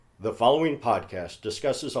The following podcast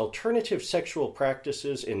discusses alternative sexual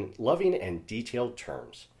practices in loving and detailed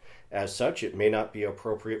terms. As such, it may not be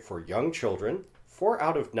appropriate for young children, 4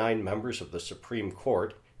 out of 9 members of the Supreme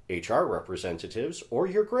Court, HR representatives, or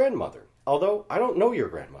your grandmother. Although, I don't know your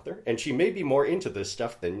grandmother, and she may be more into this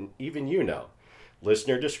stuff than even you know.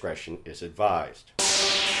 Listener discretion is advised.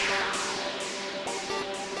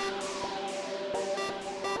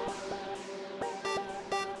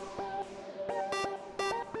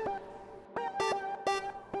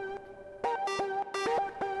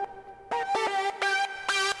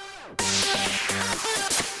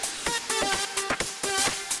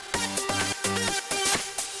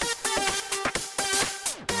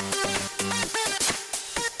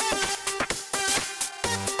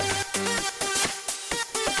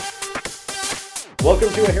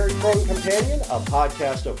 Welcome to A Hairy Prone Companion, a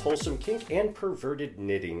podcast of wholesome kink and perverted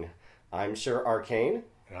knitting. I'm Sir Arcane.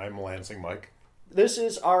 And I'm Lansing Mike. This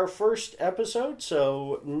is our first episode,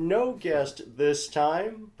 so no guest this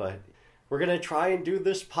time, but we're going to try and do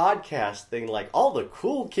this podcast thing like all the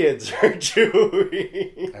cool kids are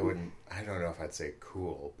doing. I don't know if I'd say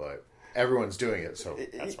cool, but everyone's doing it, so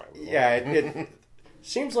that's fine. Yeah, it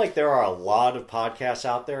seems like there are a lot of podcasts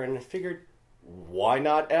out there, and I figured, why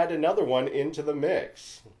not add another one into the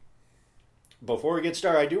mix? Before we get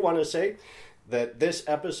started, I do want to say that this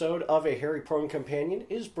episode of A Hairy Prone Companion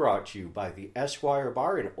is brought to you by the Esquire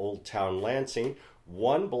Bar in Old Town Lansing,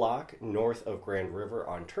 1 block north of Grand River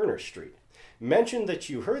on Turner Street. Mention that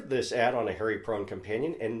you heard this ad on A Hairy Prone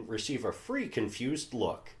Companion and receive a free confused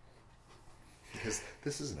look. Because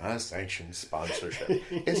this is not a sanctioned sponsorship.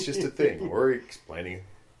 It's just a thing. We're explaining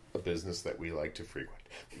a business that we like to frequent.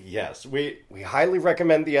 Yes, we highly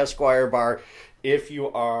recommend the Esquire Bar if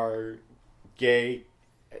you are gay,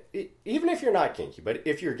 even if you're not kinky, but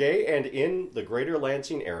if you're gay and in the greater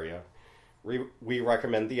Lansing area, we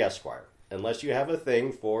recommend the Esquire. Unless you have a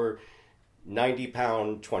thing for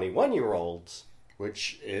 90-pound 21-year-olds.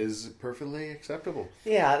 Which is perfectly acceptable.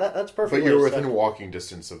 Yeah, that's perfectly But you're acceptable. within walking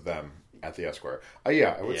distance of them at the Esquire. I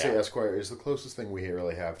would say Yeah. Esquire is the closest thing we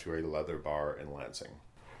really have to a leather bar in Lansing.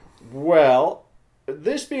 Well,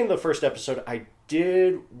 this being the first episode, I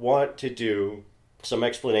did want to do some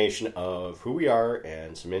explanation of who we are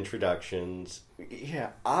and some introductions.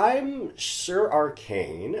 Yeah, I'm Sir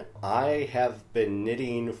Arcane. I have been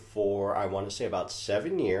knitting for, I want to say, about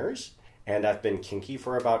 7 years, and I've been kinky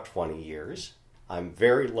for about 20 years. I'm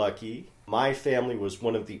very lucky. My family was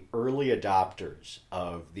one of the early adopters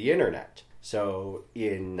of the internet. So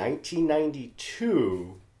in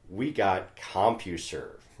 1992, we got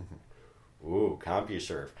CompuServe. Ooh,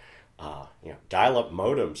 CompuServe. Dial-up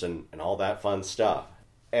modems and all that fun stuff.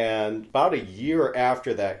 And about a year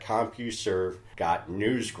after that, CompuServe got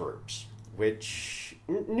news groups, which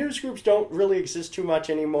news groups don't really exist too much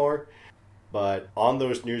anymore. But on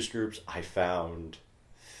those news groups, I found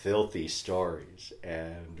filthy stories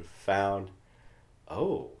and found,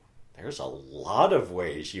 there's a lot of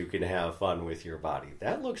ways you can have fun with your body.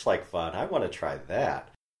 That looks like fun. I want to try that.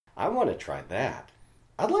 I want to try that.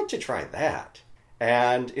 I'd like to try that.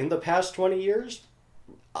 And in the past 20 years,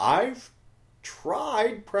 I've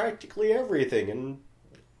tried practically everything, and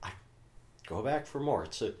I go back for more.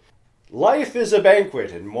 Life is a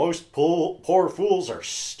banquet, and most poor fools are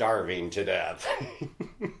starving to death.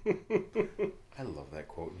 I love that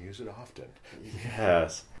quote and use it often.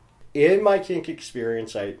 Yes. In my kink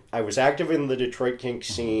experience, I was active in the Detroit kink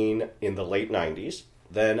scene in the late 90s.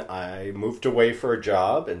 Then I moved away for a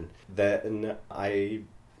job, and then I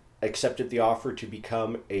accepted the offer to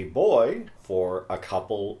become a boy for a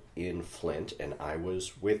couple in Flint, and I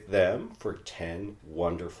was with them for 10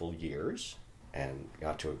 wonderful years and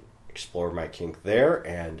got to explore my kink there.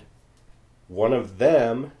 And one of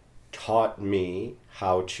them taught me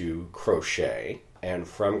how to crochet, and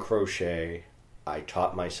from crochet I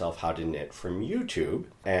taught myself how to knit from YouTube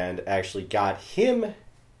and actually got him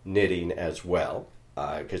knitting as well.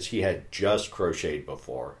 Because he had just crocheted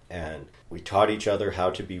before, and we taught each other how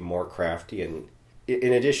to be more crafty. And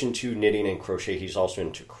in addition to knitting and crochet, he's also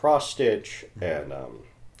into cross stitch and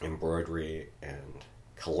embroidery and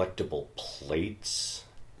collectible plates.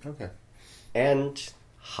 Okay. And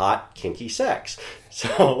hot kinky sex.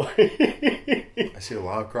 So I see a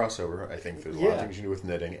lot of crossover. I think there's a lot of things you can do with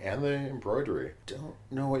knitting and the embroidery. Don't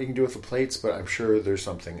know what you can do with the plates, but I'm sure there's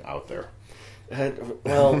something out there.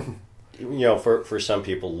 For some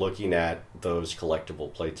people, looking at those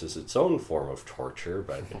collectible plates is its own form of torture.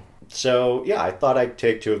 But so, I thought I'd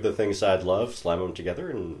take 2 of the things I'd love, slam them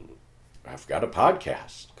together, and I've got a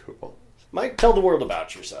podcast. Cool. Mike, tell the world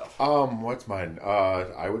about yourself. What's mine?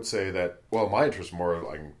 I would say that, well, my interest more,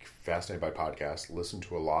 I'm fascinated by podcasts, listened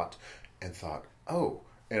to a lot, and thought,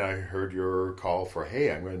 and I heard your call for,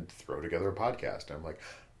 hey, I'm going to throw together a podcast. And I'm like,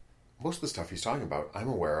 most of the stuff he's talking about, I'm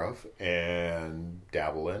aware of and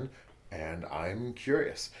dabble in, and I'm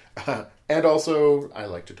curious. And also, I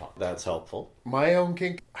like to talk. That's helpful. My own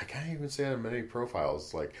kink, I can't even say on many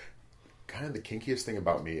profiles, like, kind of the kinkiest thing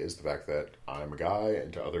about me is the fact that I'm a guy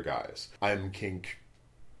into other guys. I'm kink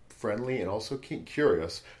friendly and also kink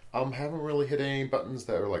curious. Haven't really hit any buttons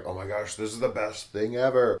that are like, oh my gosh, this is the best thing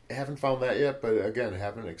ever. I haven't found that yet, but again,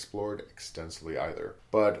 haven't explored extensively either.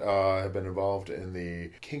 But I've been involved in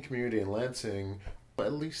the kink community in Lansing.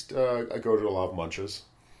 At least I go to a lot of munches.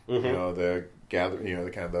 Mm-hmm. The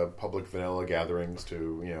kind of the public vanilla gatherings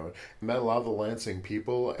to, met a lot of the Lansing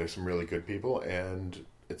people. There's some really good people, and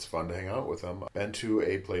it's fun to hang out with them. Been to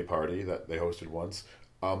a play party that they hosted once.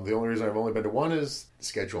 The only reason I've only been to one is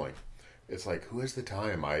scheduling. It's like, who has the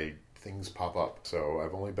time? Things pop up. So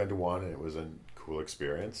I've only been to one, and it was a cool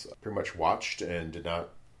experience. Pretty much watched and did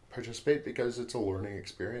not participate because it's a learning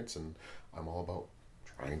experience, and I'm all about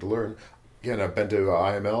trying to learn. Again, I've been to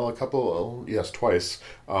IML twice.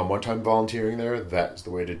 One time volunteering there, that's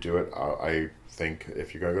the way to do it. I think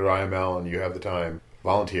if you're going to go to IML and you have the time,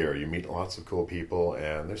 volunteer. You meet lots of cool people,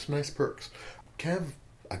 and there's some nice perks. Kind of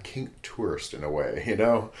a kink tourist in a way,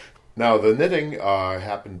 Now, the knitting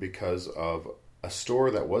happened because of a store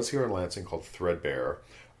that was here in Lansing called Threadbare.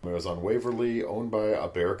 It was on Waverly, owned by a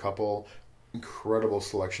bear couple. Incredible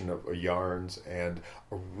selection of yarns and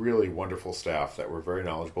a really wonderful staff that were very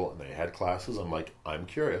knowledgeable, and they had classes. I'm like, I'm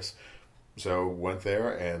curious. So went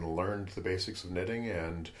there and learned the basics of knitting,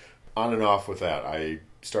 and on and off with that. I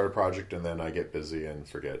start a project and then I get busy and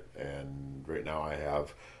forget. And right now I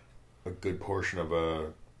have a good portion of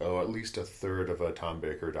at least a third of a Tom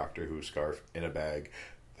Baker Doctor Who scarf in a bag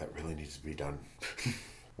that really needs to be done.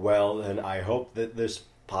 Well, then I hope that this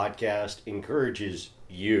podcast encourages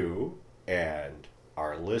you and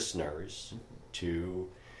our listeners to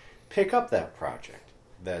pick up that project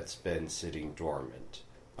that's been sitting dormant.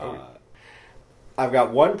 I've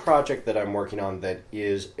got one project that I'm working on that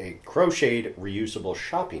is a crocheted reusable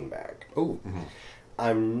shopping bag.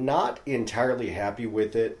 I'm not entirely happy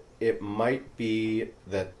with it. It might be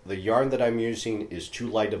that the yarn that I'm using is too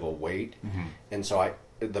light of a weight, and so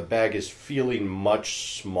the bag is feeling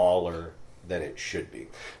much smaller than it should be.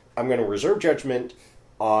 I'm going to reserve judgment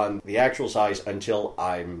on the actual size until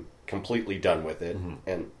I'm completely done with it.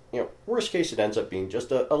 And, worst case, it ends up being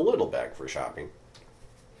just a little bag for shopping.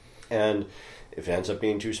 And if it ends up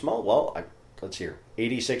being too small, well, let's hear.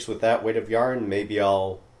 86 with that weight of yarn, maybe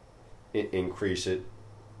I'll increase it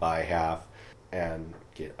by half and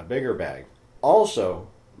get a bigger bag. Also,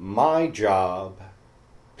 my job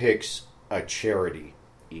picks a charity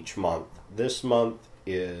each month. This month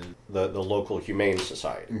is the local Humane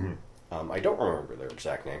Society. I don't remember their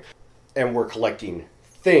exact name. And we're collecting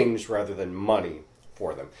things rather than money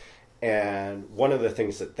for them. And one of the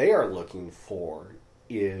things that they are looking for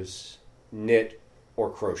is knit or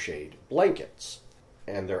crocheted blankets.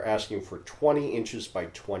 And they're asking for 20 inches by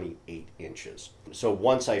 28 inches. So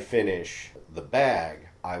once I finish the bag,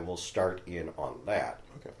 I will start in on that.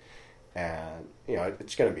 Okay. And,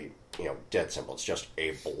 it's going to be, dead simple. It's just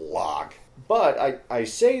a block. But I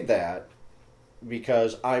say that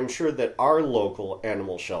because I'm sure that our local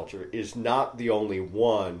animal shelter is not the only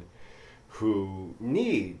one who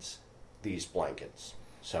needs these blankets.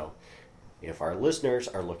 So if our listeners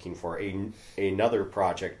are looking for another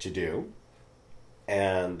project to do,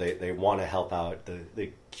 and they want to help out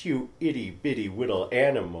the cute itty-bitty little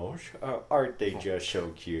animals, aren't they just so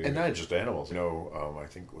cute? And not just animals. I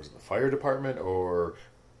think, was it the fire department or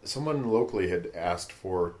someone locally had asked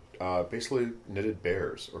for basically knitted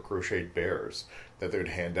bears or crocheted bears that they would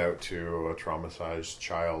hand out to a traumatized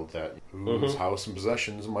child whose house and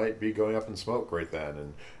possessions might be going up in smoke right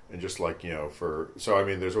then. And just like,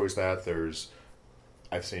 there's always that.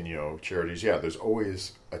 I've seen, charities. Yeah, there's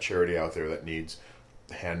always a charity out there that needs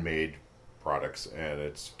handmade products, and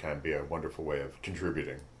it's can be a wonderful way of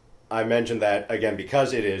contributing. I mentioned that, again,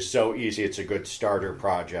 because it is so easy. It's a good starter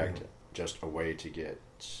project, just a way to get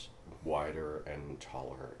wider and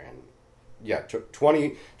taller. And,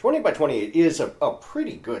 20 by 28 is a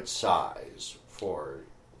pretty good size for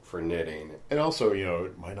knitting. And also,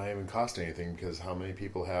 it might not even cost anything, because how many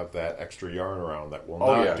people have that extra yarn around that will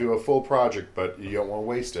not do a full project, but you don't want to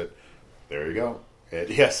waste it. There you go.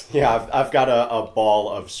 Yes. Yeah, I've got a ball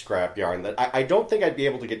of scrap yarn that I don't think I'd be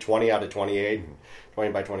able to get 20 out of 28,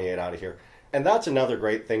 20 by 28 out of here. And that's another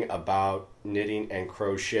great thing about knitting and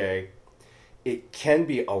crochet it can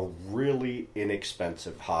be a really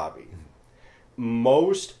inexpensive hobby.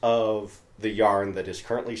 Most of the yarn that is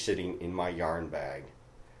currently sitting in my yarn bag,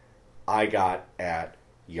 I got at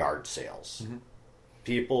yard sales. Mm-hmm.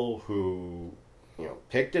 People who,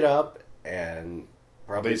 picked it up and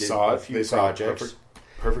probably did a few projects.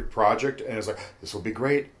 Perfect project, and it's like, this will be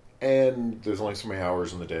great, and there's only so many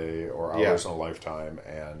hours in the day or hours in a lifetime,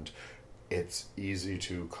 and it's easy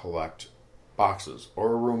to collect boxes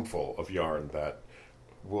or a room full of yarn that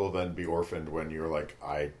will then be orphaned when you're like,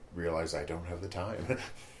 I realize I don't have the time.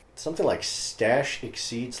 Something like stash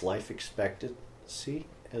exceeds life expectancy.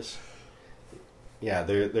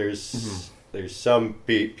 There's some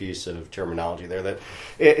piece of terminology there that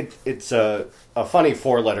it's a funny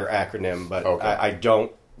 4-letter acronym, but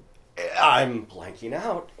okay. I'm blanking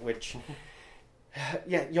out, which,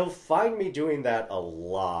 you'll find me doing that a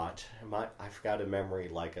lot. I've got a memory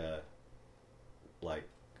like a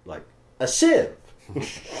sieve.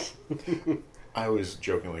 I always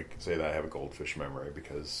jokingly say that I have a goldfish memory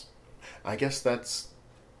because I guess that's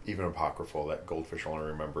even apocryphal, that goldfish only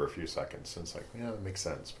remember a few seconds. And it's like, it makes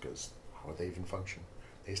sense because how would they even function?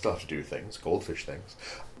 They still have to do things, goldfish things.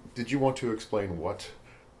 Did you want to explain what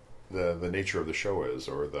the nature of the show is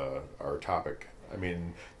or our topic? I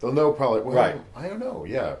mean, they'll know probably, right. I don't know,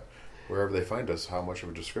 wherever they find us, how much of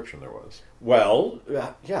a description there was. Well,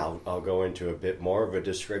 I'll go into a bit more of a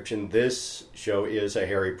description. This show is a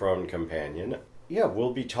hairy-prone companion. Yeah,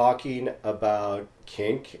 we'll be talking about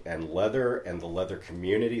kink and the leather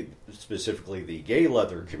community, specifically the gay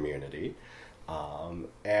leather community,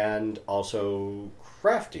 and also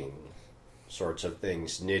crafting sorts of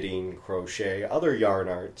things, knitting, crochet, other yarn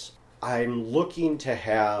arts. I'm looking to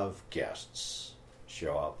have guests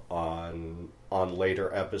show up on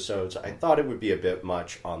later episodes. I thought it would be a bit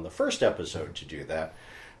much on the first episode to do that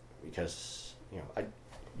because,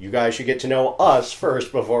 you guys should get to know us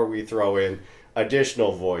first before we throw in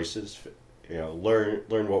additional voices,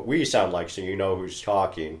 learn what we sound like so you know who's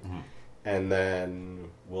talking. Mm-hmm. And then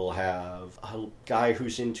we'll have a guy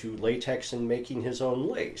who's into latex and making his own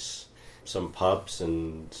lace. Some pups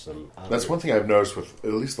and some other... That's one thing I've noticed with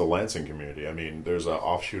at least the Lansing community. I mean, there's an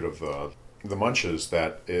offshoot of the Munches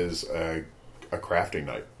that is a crafting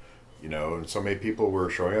night. And so many people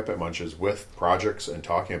were showing up at Munches with projects and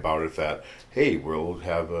talking about it that, hey, we'll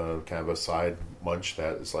have a kind of a side munch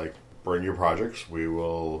that is like, bring your projects. We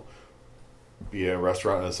will be in a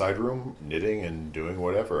restaurant in a side room, knitting and doing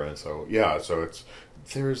whatever. And so,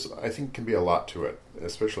 there's, I think, can be a lot to it,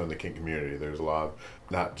 especially in the kink community. There's a lot of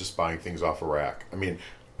not just buying things off a rack. I mean,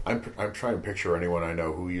 I'm trying to picture anyone I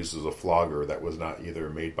know who uses a flogger that was not either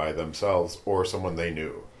made by themselves or someone they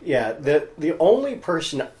knew. Yeah, the only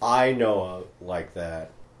person I know of like that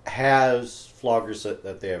has floggers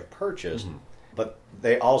that they have purchased, mm-hmm. but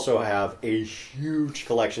they also have a huge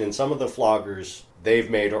collection. And some of the floggers they've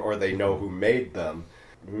made or they know who made them.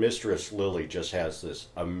 Mistress Lily just has this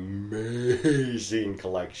amazing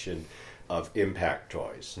collection of impact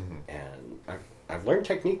toys. Mm-hmm. And I've learned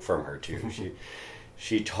technique from her, too.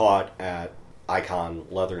 She taught at Icon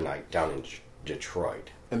Leather Night down in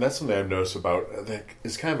Detroit. And that's something I've noticed about that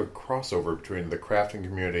is kind of a crossover between the crafting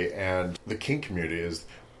community and the kink community is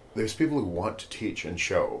there's people who want to teach and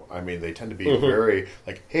show. I mean, they tend to be mm-hmm. very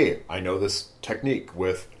like, hey, I know this technique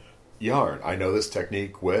with yarn. I know this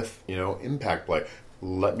technique with, impact play.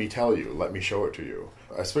 Let me tell you. Let me show it to you.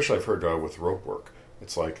 Especially I've heard with rope work.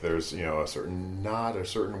 It's like there's, a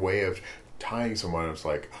certain way of tying someone. It's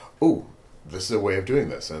like, oh, this is a way of doing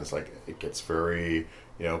this. And it's like, it gets very,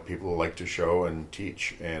 people like to show and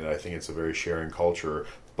teach. And I think it's a very sharing culture.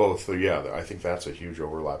 Both, I think that's a huge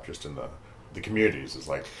overlap just in the communities. Is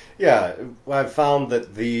like... Yeah, I've found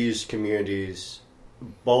that these communities,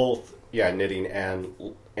 both, knitting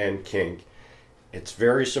and kink, it's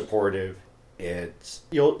very supportive.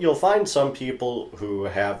 You'll find some people who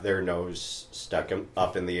have their nose stuck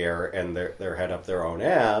up in the air and their head up their own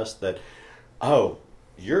ass that, oh,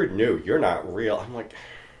 you're new, you're not real. I'm like,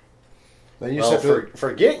 then you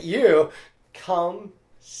forget you. Come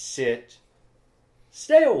sit,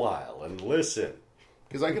 stay a while and listen.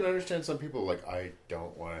 Because I can understand some people like, I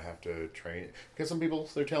don't want to have to train. Because some people,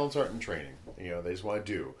 their talents aren't in training. They just want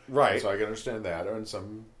to do. Right. And so I can understand that. And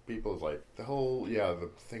some people, like, the whole, the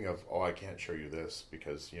thing of, I can't show you this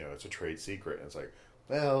because, it's a trade secret. And it's like,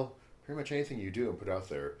 well, pretty much anything you do and put out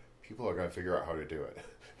there, people are going to figure out how to do it.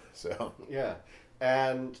 So. Yeah.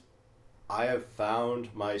 And I have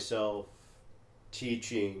found myself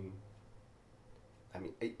teaching,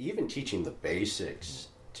 even teaching the basics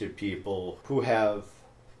to people who have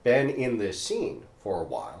been in this scene for a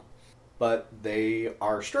while, but they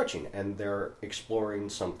are stretching and they're exploring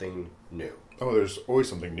something new. Oh, there's always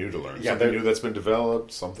something new to learn. Yeah, Something new that's been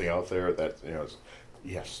developed, something out there that,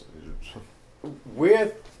 yes.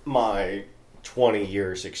 With my 20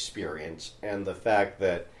 years experience and the fact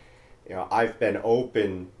that, I've been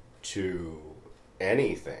open to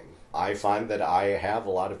anything, I find that I have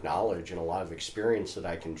a lot of knowledge and a lot of experience that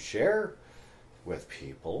I can share with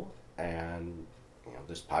people. And,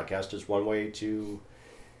 this podcast is one way to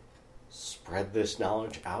spread this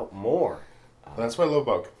knowledge out more. That's what I love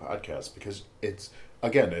about podcasts, because it's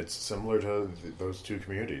similar to those two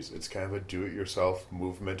communities. It's kind of a do-it-yourself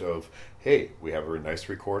movement of, hey, we have a nice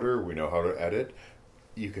recorder, we know how to edit,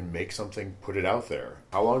 you can make something, put it out there.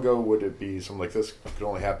 How long ago would it be something like this? It could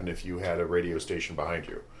only happen if you had a radio station behind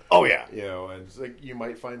you. Oh, yeah. And it's like you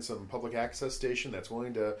might find some public access station that's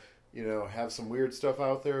willing to, have some weird stuff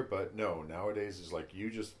out there, but no, nowadays it's like you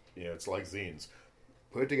just, it's like zines.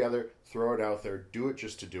 Put it together, throw it out there, do it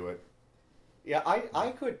just to do it. Yeah,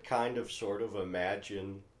 I could kind of sort of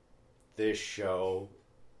imagine this show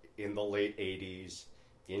in the late 80s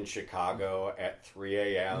in Chicago at 3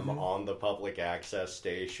 a.m. on the public access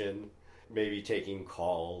station, maybe taking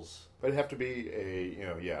calls. But it'd have to be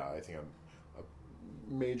I think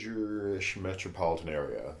a major-ish metropolitan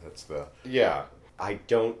area. That's the... Yeah, I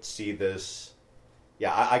don't see this...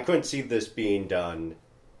 Yeah, I couldn't see this being done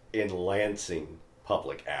in Lansing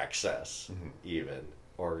public access, even.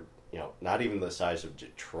 Or, not even the size of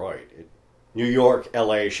Detroit. New York,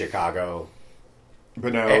 L.A., Chicago...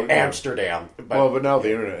 But now Amsterdam. But now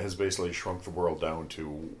the internet has basically shrunk the world down to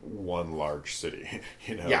one large city.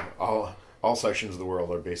 Yeah. All sections of the world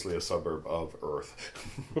are basically a suburb of Earth.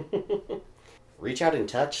 Reach out and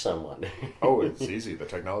touch someone. Oh, it's easy. The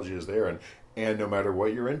technology is there, and no matter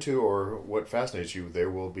what you're into or what fascinates you, there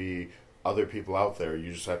will be other people out there.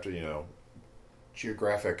 You just have to,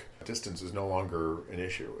 geographic distance is no longer an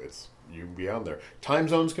issue. It's you can be on there. Time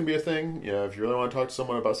zones can be a thing. If you really want to talk to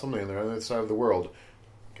someone about something and they're on the other side of the world,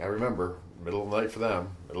 gotta remember, middle of the night for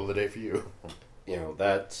them, middle of the day for you.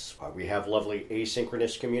 That's why we have lovely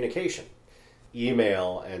asynchronous communication.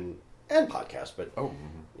 Email and podcast, but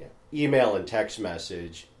email and text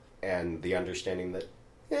message, and the understanding that,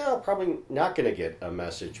 probably not going to get a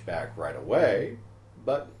message back right away,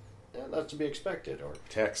 but that's to be expected. Or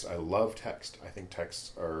text. I love text. I think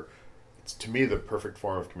texts are... It's, to me, the perfect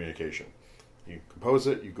form of communication. You compose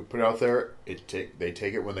it, you could put it out there, they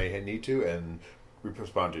take it when they need to, and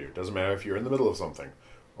respond to you. It doesn't matter if you're in the middle of something.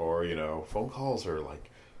 Or, phone calls are,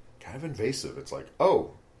 kind of invasive. It's like,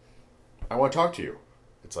 oh, I want to talk to you.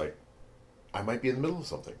 It's like, I might be in the middle of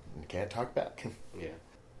something and can't talk back. Yeah.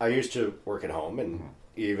 I used to work at home, and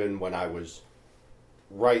even when I was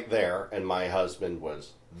right there and my husband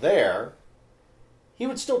was there, he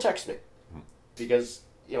would still text me. Because...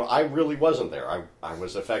 I really wasn't there. I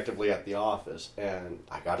was effectively at the office, and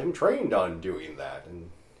I got him trained on doing that, and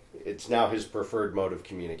it's now his preferred mode of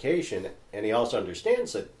communication, and he also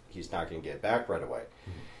understands that he's not going to get back right away.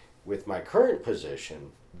 With my current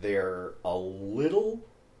position, they're a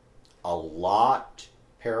lot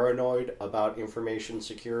paranoid about information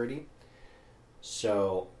security,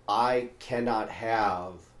 so I cannot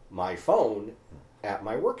have my phone at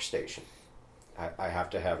my workstation. I have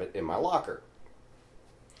to have it in my locker.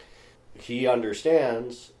 He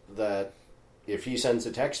understands that if he sends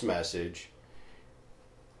a text message,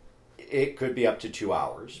 it could be up to 2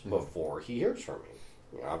 hours before he hears from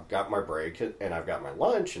me. I've got my break and I've got my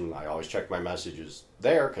lunch, and I always check my messages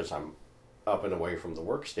there because I'm up and away from the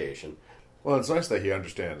workstation. Well, it's nice that he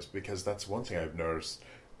understands, because that's one thing I've noticed,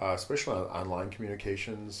 especially on online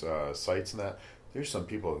communications, sites and that. There's some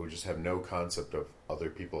people who just have no concept of other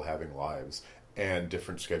people having lives and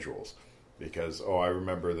different schedules. Because, I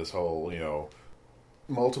remember this whole,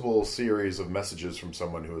 multiple series of messages from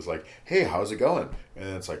someone who was like, hey, how's it going?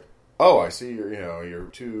 And it's like, oh, I see you're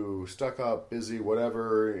too stuck up, busy,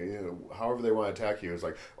 whatever, however they want to attack you. It's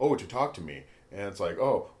like, oh, to talk to me. And it's like,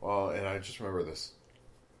 oh, and I just remember this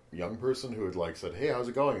young person who had said, hey, how's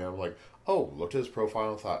it going? And I'm like, oh, looked at his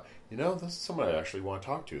profile and thought, this is someone I actually want to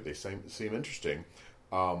talk to. They seem interesting.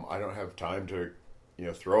 I don't have time to,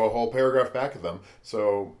 throw a whole paragraph back at them.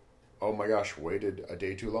 So... oh my gosh, waited a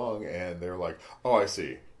day too long, and they're like, oh, I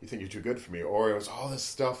see, you think you're too good for me, or it was all this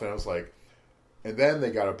stuff, and I was like, and then they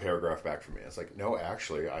got a paragraph back from me. It's like, no,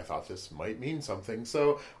 actually, I thought this might mean something,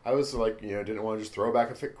 so I was like, didn't want to just throw back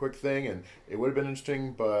a quick thing, and it would have been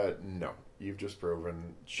interesting, but no, you've just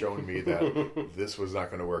shown me that this was not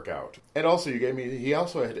going to work out. And also, he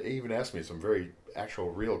also had even asked me some very actual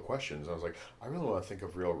real questions. I was like, I really want to think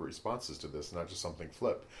of real responses to this, not just something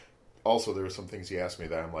flipped. Also, there were some things he asked me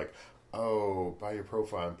that I'm like, oh, by your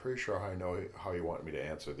profile, I'm pretty sure I know how you want me to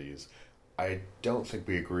answer these. I don't think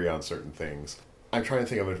we agree on certain things. I'm trying to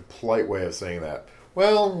think of a polite way of saying that.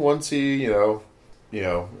 Well, once he,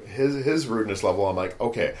 his rudeness level, I'm like,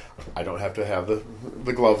 okay, I don't have to have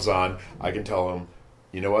the gloves on. I can tell him,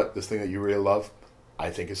 you know what, this thing that you really love, I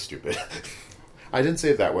think is stupid. I didn't say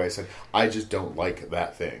it that way. I said, I just don't like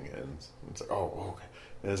that thing. And it's like, oh, okay.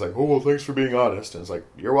 And it's like, oh, well, thanks for being honest. And it's like,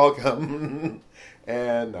 you're welcome.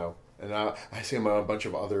 And no. And I see him on a bunch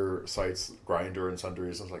of other sites, Grindr and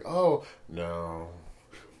Sundries. And it's like, oh, no.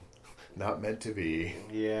 Not meant to be.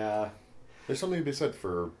 Yeah. There's something to be said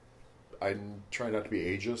for, I try not to be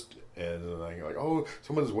ageist. And then I'm like, oh,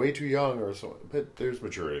 someone's way too young. But there's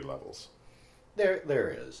maturity levels. There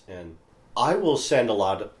is. And I will send a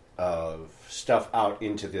lot of stuff out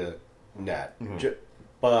into the net. Mm-hmm.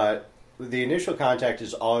 But the initial contact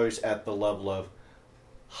is always at the level of,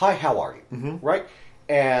 hi, how are you? Mm-hmm. Right?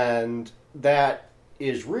 And that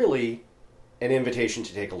is really an invitation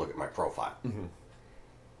to take a look at my profile. Mm-hmm.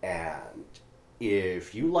 And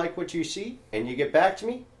if you like what you see and you get back to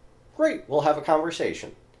me, great, we'll have a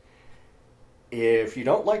conversation. If you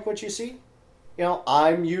don't like what you see,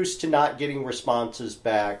 I'm used to not getting responses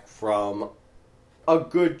back from a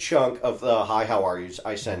good chunk of the hi, how are yous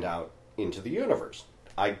I send out into the universe.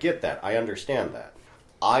 I get that. I understand that.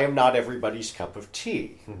 I am not everybody's cup of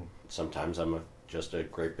tea. Mm-hmm. Sometimes I'm just a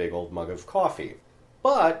great big old mug of coffee.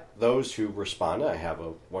 But those who respond, I have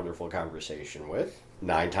a wonderful conversation with.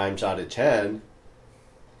 9 times out of 10,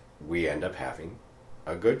 we end up having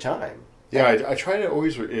a good time. Yeah, I try to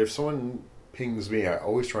always, if someone pings me, I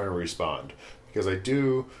always try to respond. Because I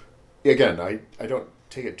do, again, I don't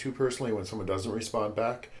take it too personally when someone doesn't respond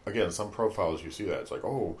back. Again, some profiles you see that. It's like,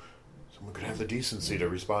 oh, someone could have the decency to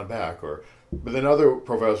respond back. But then other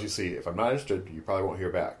profiles you see, if I'm not interested, you probably won't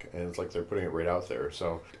hear back. And it's like they're putting it right out there.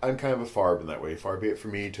 So I'm kind of a farb in that way. Far be it for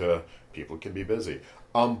me to, people can be busy.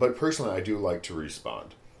 But personally, I do like to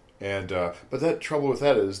respond. And but that trouble with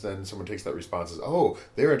that is then someone takes that response as, oh,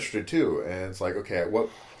 they're interested too. And it's like, okay,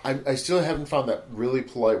 I still haven't found that really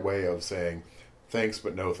polite way of saying thanks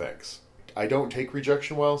but no thanks. I don't take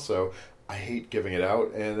rejection well, so I hate giving it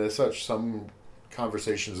out. And as such, some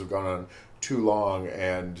conversations have gone on too long,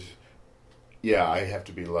 and yeah, I have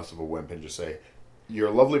to be less of a wimp and just say, you're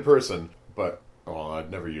a lovely person, but, well,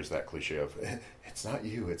 I'd never use that cliche of, it's not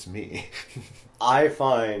you, it's me. I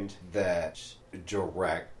find that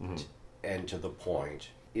direct and to the point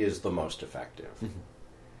is the most effective. Mm-hmm.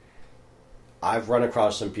 I've run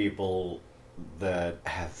across some people that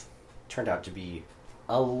have turned out to be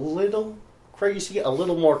a little crazy, a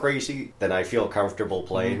little more crazy than I feel comfortable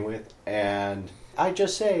playing with, and I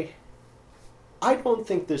just say, I don't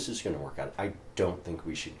think this is going to work out. I don't think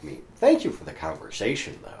we should meet. Thank you for the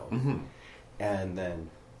conversation, though. Mm-hmm. And then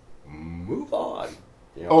move on.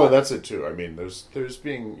 That's it, too. I mean, there's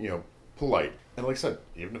being, polite. And like I said,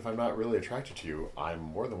 even if I'm not really attracted to you, I'm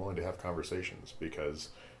more than willing to have conversations, because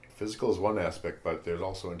physical is one aspect, but there's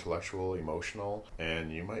also intellectual, emotional,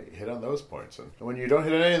 and you might hit on those points. And when you don't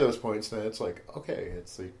hit on any of those points, then it's like, okay,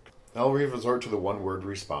 it's like, I'll resort to the one-word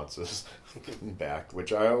responses back,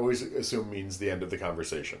 which I always assume means the end of the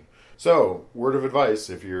conversation. So, word of advice,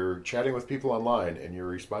 if you're chatting with people online and you're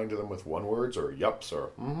responding to them with one-words or yups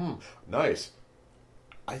or nice,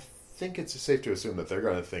 I think it's safe to assume that they're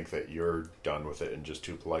going to think that you're done with it and just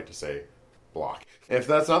too polite to say block. And if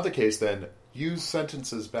that's not the case, then use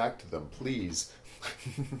sentences back to them, please.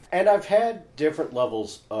 And I've had different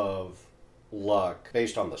levels of luck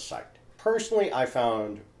based on the site. Personally, I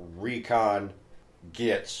found Recon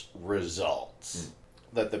gets results.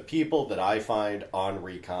 That the people that I find on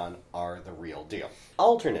Recon are the real deal.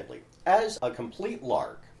 Alternately, as a complete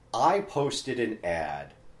lark, I posted an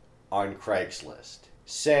ad on Craigslist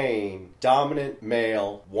saying, dominant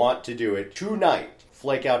male, want to do it tonight,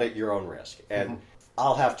 flake out at your own risk. And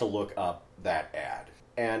I'll have to look up that ad.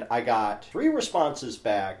 And I got 3 responses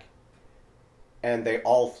back, and they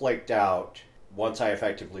all flaked out once I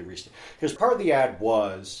effectively reached it. Because part of the ad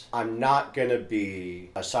was, I'm not going to be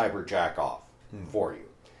a cyber jack-off for you.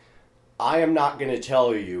 I am not going to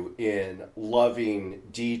tell you in loving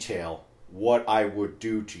detail what I would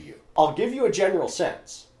do to you. I'll give you a general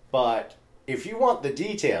sense, but if you want the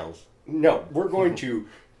details, no, we're going to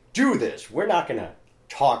do this. We're not going to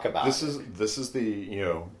talk about it. This is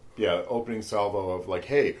the, opening salvo of like,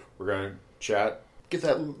 hey, we're going to chat. Get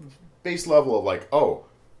that base level of like, oh,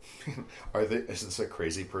 is this a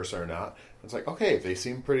crazy person or not? It's like, okay, they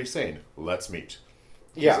seem pretty sane. Let's meet.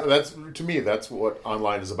 Yeah, that's to me. That's what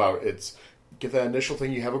online is about. It's get that initial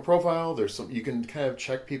thing. You have a profile. There's some you can kind of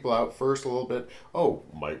check people out first a little bit. Oh,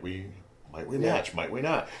 might we match? Might we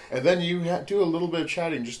not? And then you do a little bit of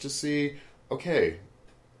chatting just to see. Okay,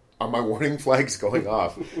 Are my warning flags going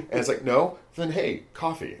off? And it's like, no, then hey,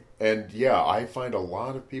 coffee. And yeah, I find a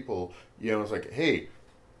lot of people, it's like, hey,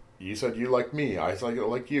 you said you like me, I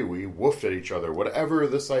like you, we woofed at each other, whatever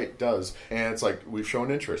the site does. And it's like, we've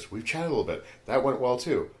shown interest, we've chatted a little bit. That went well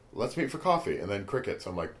too. Let's meet for coffee. And then crickets.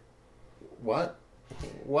 I'm like, what?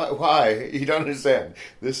 Why? You don't understand.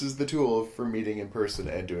 This is the tool for meeting in person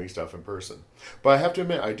and doing stuff in person. But I have to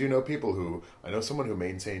admit, I do know people I know someone who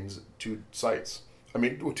maintains 2 sites.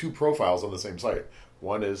 2 profiles on the same site.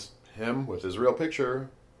 One is him with his real picture,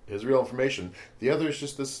 his real information. The other is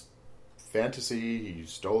just this fantasy. He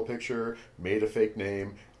stole a picture, made a fake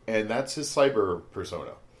name, and that's his cyber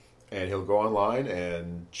persona. And he'll go online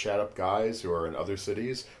and chat up guys who are in other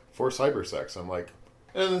cities for cyber sex. I'm like,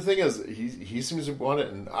 and the thing is, he seems to want it,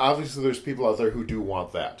 and obviously there's people out there who do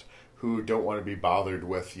want that, who don't want to be bothered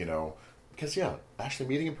with, because actually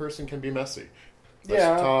meeting in person can be messy. Let's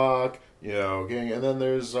talk, getting, and then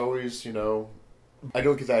there's always, I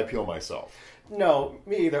don't get that appeal myself. No,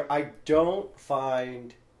 me either. I don't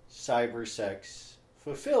find cyber sex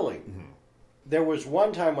fulfilling. Mm-hmm. There was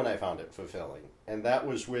one time when I found it fulfilling, and that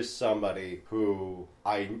was with somebody who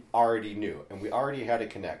I already knew, and we already had a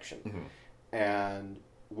connection. Mm-hmm. And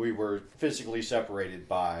we were physically separated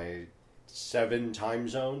by 7 time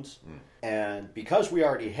zones. Mm. And because we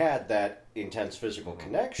already had that intense physical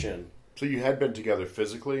connection... So you had been together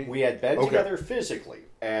physically? We had been together physically,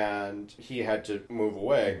 and he had to move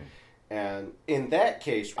away. Mm. And in that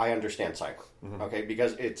case, I understand cyber, okay?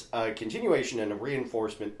 Because it's a continuation and a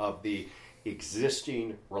reinforcement of the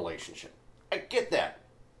existing relationship. I get that.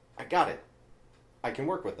 I got it. I can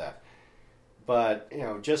work with that. But,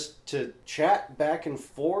 just to chat back and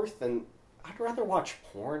forth, and I'd rather watch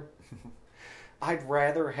porn. I'd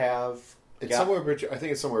rather have... I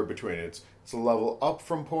think it's somewhere between. It's a level up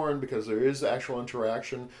from porn because there is actual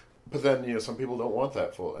interaction. But then, some people don't want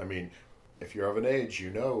that full... if you're of an age,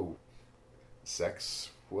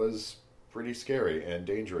 sex was pretty scary and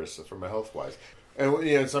dangerous from a health-wise.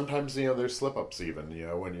 And, sometimes, there's slip-ups even,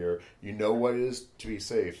 when you know what it is to be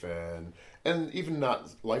safe and even not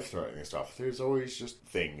life-threatening stuff. There's always just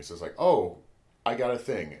things. It's like, oh, I got a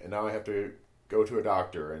thing, and now I have to go to a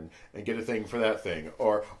doctor and get a thing for that thing.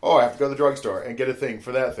 Or, oh, I have to go to the drugstore and get a thing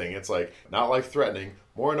for that thing. It's like, not life-threatening,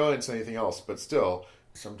 more annoyance than anything else, but still,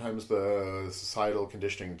 sometimes the societal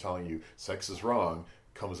conditioning telling you sex is wrong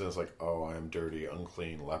comes in as like, oh, I am dirty,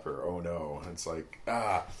 unclean, leper, oh no. And it's like,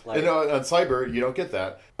 on cyber, you don't get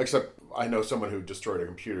that. Except I know someone who destroyed a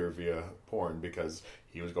computer via porn because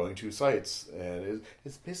he was going to sites. And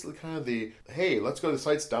it's basically kind of the, hey, let's go to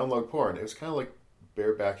sites, download porn. It was kind of like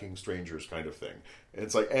barebacking strangers kind of thing. And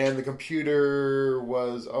it's like, and the computer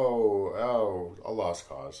was, a lost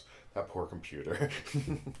cause. That poor computer.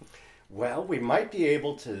 Well, we might be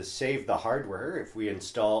able to save the hardware if we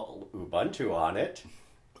install Ubuntu on it.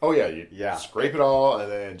 Oh, yeah. You scrape it all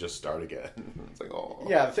and then just start again. It's like, oh.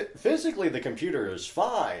 Yeah, physically the computer is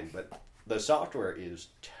fine, but the software is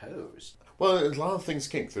toast. Well, there's a lot of things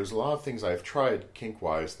kink. There's a lot of things I've tried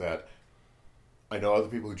kink-wise that I know other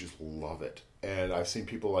people who just love it. And I've seen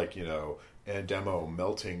people like, and demo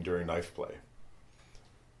melting during knife play.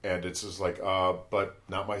 And it's just like, but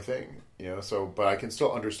not my thing, but I can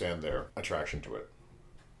still understand their attraction to it.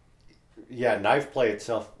 Yeah, knife play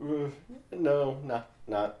itself, no,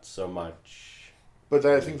 not so much. But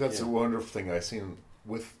I think that's a wonderful thing I've seen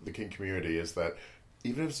with the kink community is that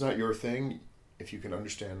even if it's not your thing, if you can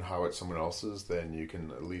understand how it's someone else's, then you can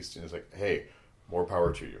at least, it's like, hey, more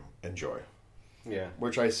power to you. Enjoy. Yeah.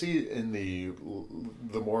 Which I see in the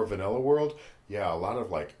more vanilla world, a lot of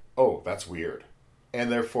like, oh, that's weird. And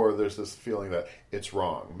therefore, there's this feeling that it's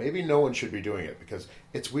wrong. Maybe no one should be doing it because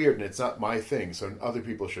it's weird and it's not my thing, so other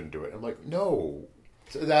people shouldn't do it. I'm like, no.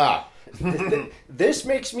 This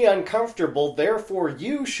makes me uncomfortable, therefore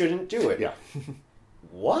you shouldn't do it. Yeah.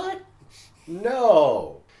 What?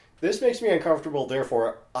 No. This makes me uncomfortable,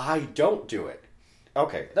 therefore I don't do it.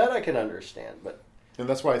 Okay, that I can understand, but... And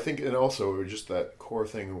that's why I think, and also just that core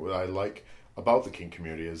thing what I like about the kink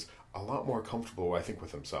community is a lot more comfortable, I think,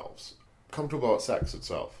 with themselves. Comfortable about sex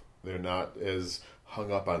itself. They're not as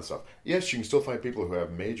hung up on stuff. Yes, you can still find people who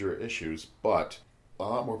have major issues, but a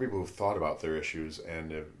lot more people who've thought about their issues and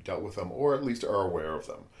have dealt with them, or at least are aware of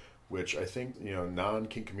them. Which I think,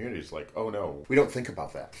 non-kink communities like, oh no, we don't think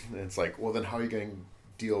about that. And it's like, well then how are you going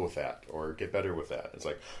to deal with that or get better with that? It's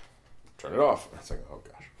like, turn it off. It's like, oh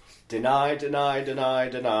gosh. Deny, deny, deny,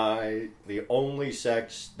 deny. The only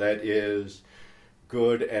sex that is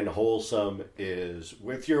good and wholesome is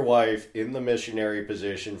with your wife in the missionary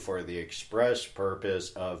position for the express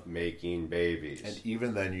purpose of making babies. And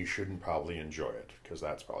even then, you shouldn't probably enjoy it, because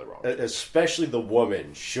that's probably wrong. Especially the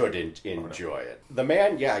woman shouldn't enjoy it. The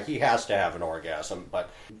man, yeah, he has to have an orgasm, but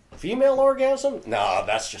female orgasm? No,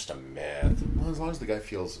 that's just a myth. Well, as long as the guy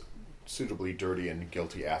feels suitably dirty and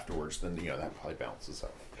guilty afterwards, then, that probably balances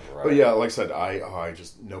out. Right. But yeah, like I said, I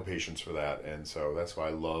just no patience for that, and so that's why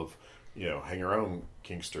I love hanging around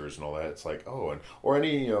kinksters and all that. It's like, or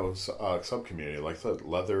any, sub community, like the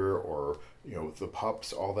leather or, the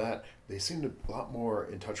pups, all that. They seem to be a lot more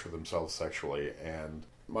in touch with themselves sexually, and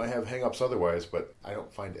might have hang-ups otherwise, but I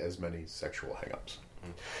don't find as many sexual hang-ups.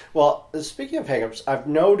 Well, speaking of hang-ups, I've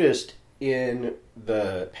noticed in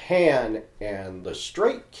the pan and the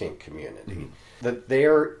straight kink community that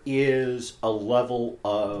there is a level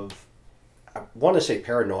of, I want to say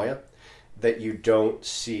paranoia, that you don't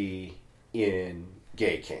see in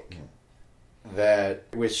gay kink. That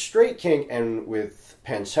with straight kink and with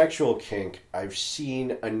pansexual kink, I've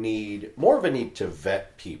seen more of a need to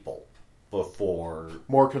vet people before.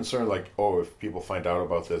 More concerned, like, if people find out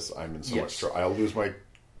about this, I'm in so much trouble. I'll lose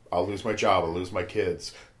my job. I'll lose my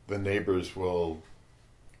kids. The neighbors will,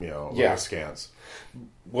 askance.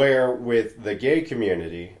 Where with the gay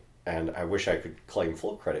community, and I wish I could claim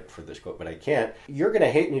full credit for this quote, but I can't. You're going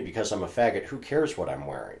to hate me because I'm a faggot. Who cares what I'm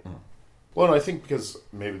wearing? Well, and I think because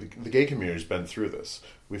maybe the gay community's been through this.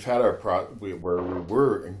 We've had where we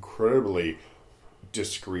were incredibly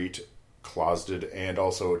discreet, closeted, and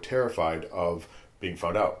also terrified of being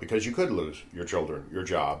found out, because you could lose your children, your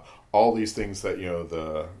job, all these things that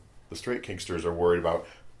the straight kinksters are worried about.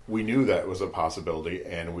 We knew that was a possibility,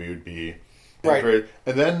 and we would be right.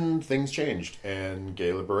 And then things changed, and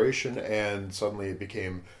gay liberation, and suddenly it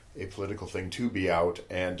became a political thing to be out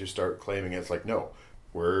and to start claiming it's like, no,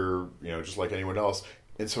 we're just like anyone else.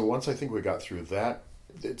 And so once I think we got through that,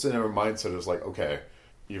 it's in our mindset is like, okay,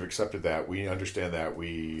 you've accepted that, we understand that,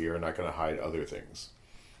 we are not going to hide other things.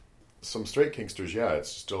 Some straight kinksters, it's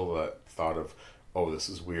still that thought of, this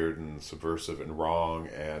is weird and subversive and wrong,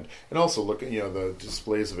 and also look at the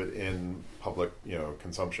displays of it in public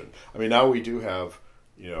consumption. I mean, now we do have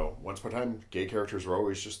once upon a time gay characters were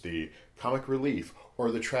always just the comic relief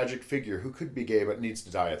or the tragic figure who could be gay but needs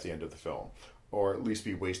to die at the end of the film, or at least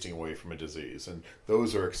be wasting away from a disease, and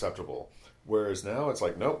those are acceptable. Whereas now it's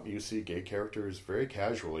like, nope, you see gay characters very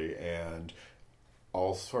casually and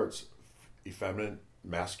all sorts, effeminate,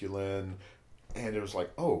 masculine, and it was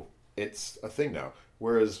like, it's a thing now.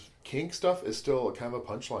 Whereas kink stuff is still kind of a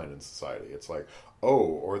punchline in society. It's like,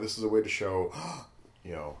 or this is a way to show,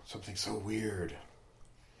 something so weird.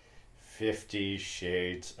 50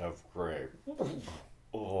 Shades of Grey.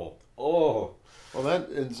 Oh. Well, that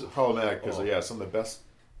is problematic because, some of the best,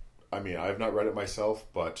 I mean, I've not read it myself,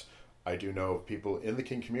 but I do know people in the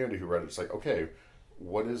kink community who read it. It's like, okay,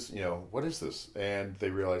 what is this? And they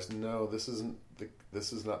realize, no, this is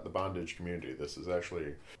not the bondage community. This is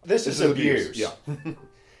actually... This is abuse. Yeah.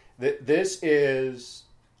 This is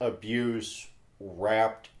abuse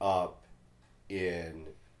wrapped up in...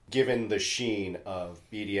 given the sheen of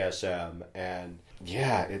BDSM and...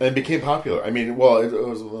 And it became popular. I mean, it was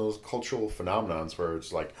one of those cultural phenomenons where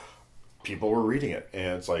it's like... people were reading it,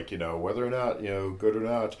 and it's like, whether or not, good or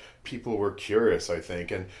not, people were curious, I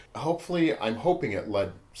think, and hopefully, I'm hoping it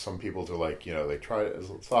led some people to, like, they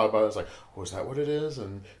thought about it, it's like, is that what it is?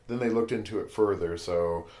 And then they looked into it further,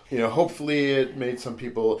 so, hopefully it made some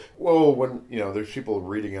people, when, there's people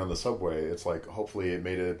reading on the subway, it's like, hopefully it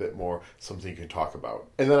made it a bit more something you can talk about.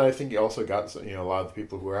 And then I think you also got, a lot of the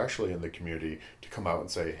people who are actually in the community to come out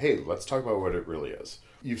and say, hey, let's talk about what it really is.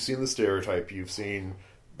 You've seen the stereotype, you've seen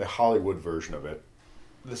the Hollywood version of it.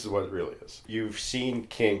 This is what it really is. You've seen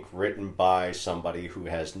kink written by somebody who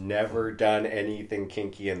has never done anything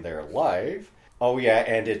kinky in their life. Oh yeah,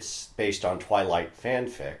 and it's based on Twilight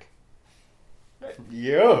fanfic.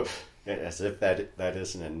 Yeah, as if that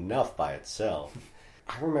isn't enough by itself.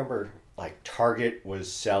 I remember, like, Target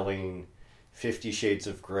was selling 50 Shades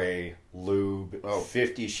of Grey lube,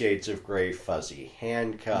 50 Shades of Grey fuzzy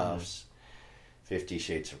handcuffs, 50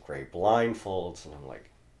 Shades of Grey blindfolds, and I'm like,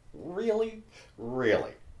 really?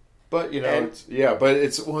 But, but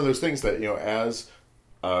it's one of those things that, as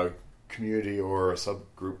a community or a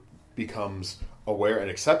subgroup becomes aware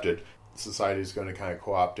and accepted, society is going to kind of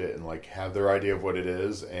co-opt it and, like, have their idea of what it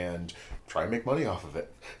is and try and make money off of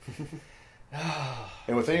it.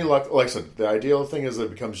 And with any luck, like I said, the ideal thing is that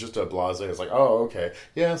it becomes just a blasé. It's like, okay,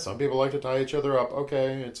 yeah, some people like to tie each other up.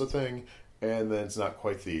 Okay, it's a thing. And then it's not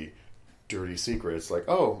quite the dirty secret. It's like,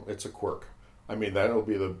 it's a quirk. I mean, that'll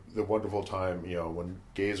be the wonderful time, when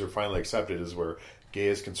gays are finally accepted, is where gay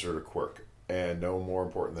is considered a quirk and no more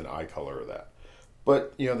important than eye color or that.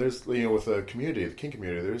 But, there's, with the community, the kink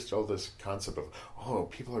community, there's still this concept of, oh,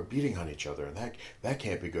 people are beating on each other, and that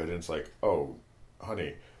can't be good. And it's like, oh,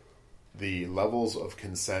 honey, the levels of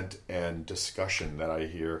consent and discussion that I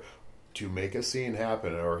hear to make a scene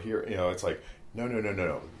happen, or hear, it's like,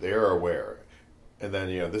 no, they're aware. And then,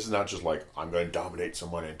 this is not just like, I'm going to dominate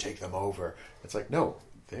someone and take them over. It's like, no,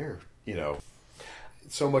 they're,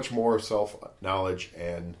 so much more self-knowledge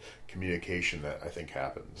and communication that I think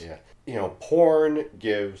happens. Yeah. Porn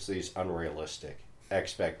gives these unrealistic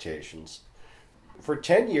expectations. For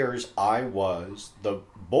 10 years, I was the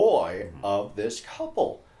boy of this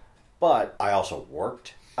couple. But I also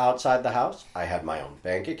worked outside the house. I had my own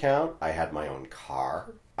bank account. I had my own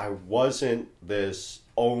car. I wasn't this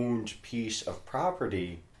owned piece of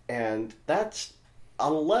property. And that's,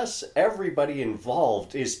 unless everybody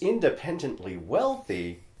involved is independently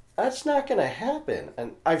wealthy, that's not going to happen.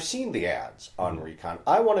 And I've seen the ads on Recon.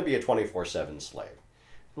 I want to be a 24/7 slave.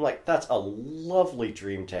 I'm like, that's a lovely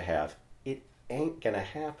dream to have. It ain't going to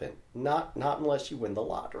happen. Not unless you win the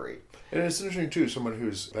lottery. And it's interesting, too,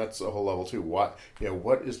 someone that's a whole level, too. What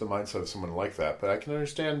is the mindset of someone like that? But I can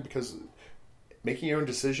understand, because making your own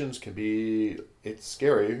decisions it's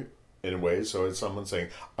scary in ways. So it's someone saying,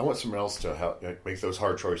 I want someone else to help make those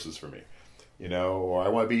hard choices for me. Or I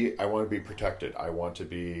want to be protected. I want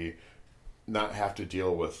to not have to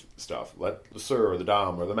deal with stuff. Let the sir or the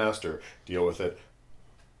dom or the master deal with it.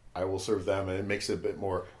 I will serve them, and it makes it a bit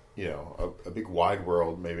more, a big wide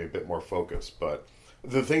world, maybe a bit more focused. But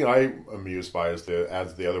the thing I'm amused by is the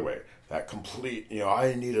ads the other way. That complete,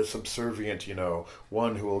 I need a subservient,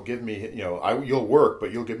 one who will give me, you'll work,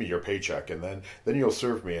 but you'll give me your paycheck, and then you'll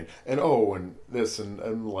serve me, and this, and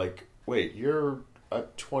I'm like, wait, you're a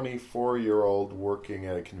 24-year-old working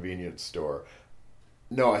at a convenience store.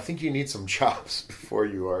 No, I think you need some chops before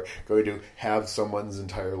you are going to have someone's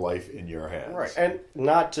entire life in your hands. Right, and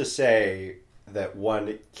not to say that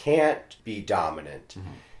one can't be dominant,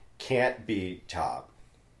 can't be top,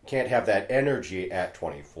 can't have that energy at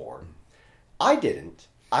 24. I didn't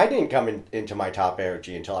come into my top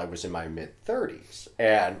energy until I was in my mid-30s.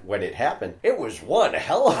 And when it happened, it was one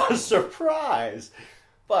hell of a surprise.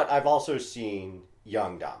 But I've also seen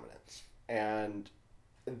young dominance. And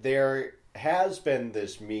there has been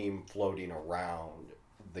this meme floating around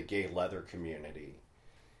the gay leather community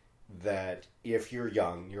that if you're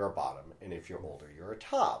young, you're a bottom, and if you're older, you're a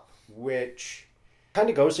top, which kind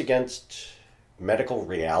of goes against medical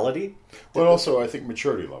reality. But also, I think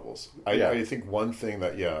maturity levels. I think one thing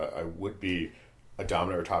that, I would be a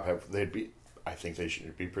dominant or top half, I think they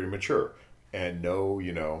should be pretty mature and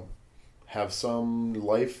have some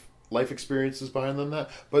life experiences behind them that.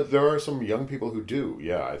 But there are some young people who do.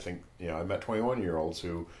 Yeah, I think, I met 21-year-olds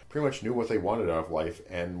who pretty much knew what they wanted out of life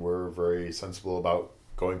and were very sensible about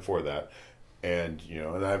going for that. And,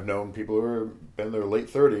 and I've known people who have been in their late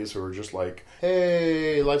 30s who are just like,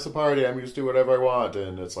 hey, life's a party, I'm just do whatever I want.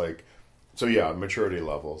 And it's like, so yeah, maturity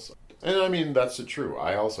levels. And I mean, that's true.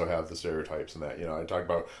 I also have the stereotypes in that, I talk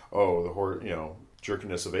about, the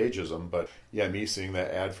jerkiness of ageism. But yeah, me seeing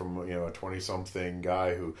that ad from, a 20-something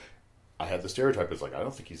guy who I had the stereotype is like, I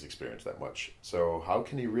don't think he's experienced that much. So how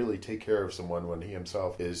can he really take care of someone when he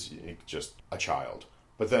himself is just a child?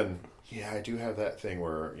 But then, yeah, I do have that thing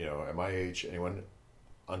where, at my age, anyone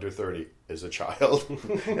under 30 is a child.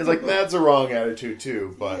 It's like, that's a wrong attitude,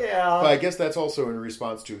 too. But I guess that's also in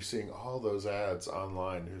response to seeing all those ads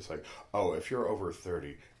online. It's like, oh, if you're over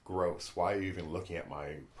 30, gross. Why are you even looking at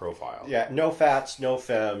my profile? Yeah, no fats, no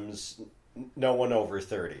femmes, no one over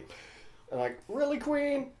 30. I'm like, really,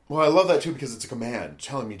 queen? Well, I love that, too, because it's a command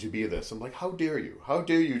telling me to be this. I'm like, how dare you? How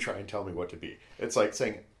dare you try and tell me what to be? It's like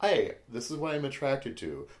saying, hey, this is what I'm attracted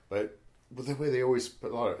to. But the way they always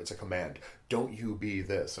put it, it's a command. Don't you be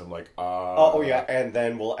this. I'm like, Oh, yeah, and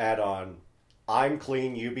then we'll add on, I'm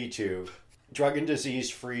clean, you be too. Drug and disease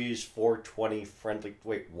freeze, 420 friendly.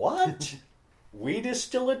 Wait, what? Weed is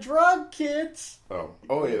still a drug, kids. Oh,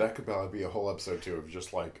 yeah, that could probably be a whole episode, too, of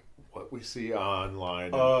just like, what we see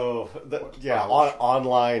online.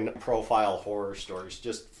 Online profile horror stories.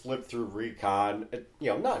 Just flip through Recon.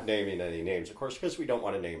 Not naming any names, of course, because we don't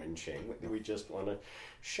want to name and shame. We just want to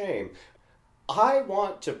shame. I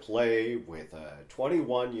want to play with a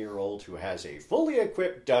 21-year-old who has a fully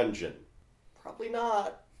equipped dungeon. Probably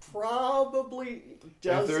not. Probably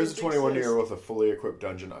doesn't. If there is a 21-year-old with a fully equipped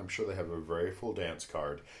dungeon, I'm sure they have a very full dance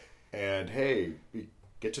card. And hey,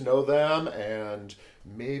 get to know them, and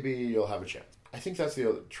maybe you'll have a chance. I think that's the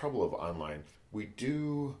other trouble of online. We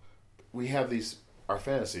have these our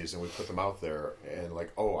fantasies and we put them out there and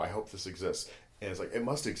like, oh, I hope this exists. And it's like, it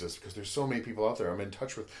must exist because there's so many people out there. I'm in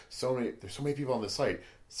touch with there's so many people on the site.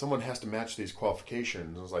 Someone has to match these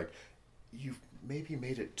qualifications. And it's like, you've maybe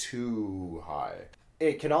made it too high.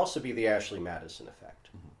 It can also be the Ashley Madison effect.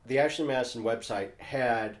 Mm-hmm. The Ashley Madison website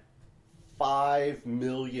had 5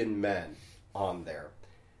 million men on there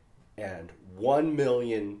and 1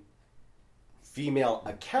 million female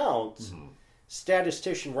accounts. Mm-hmm.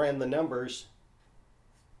 Statistician ran the numbers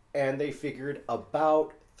and they figured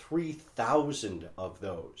about 3,000 of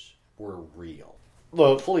those were real.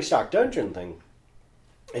 The fully stocked dungeon thing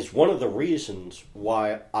is one of the reasons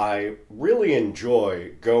why I really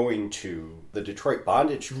enjoy going to the Detroit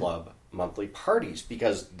Bondage Club monthly parties,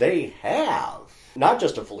 because they have not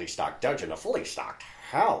just a fully stocked dungeon, a fully stocked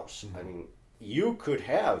house. I mean, you could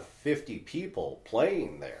have 50 people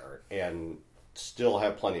playing there and still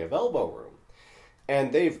have plenty of elbow room.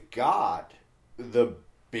 And they've got the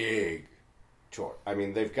big tour. I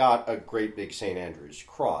mean, they've got a great big St. Andrew's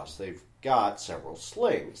cross. They've got several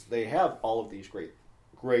slings. They have all of these great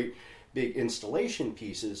big installation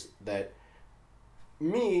pieces that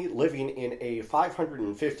me, living in a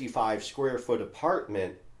 555 square foot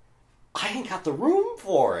apartment, I ain't got the room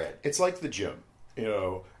for it. It's like the gym, you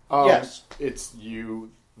know. Yes. It's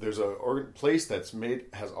you. There's a place that's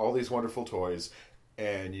has all these wonderful toys,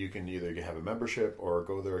 and you can either have a membership or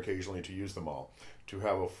go there occasionally to use them all. To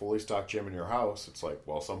have a fully stocked gym in your house, it's like,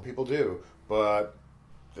 well, some people do, but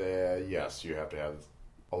yes, you have to have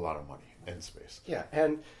a lot of money and space. Yeah,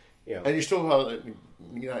 and and you still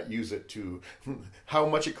not use it to how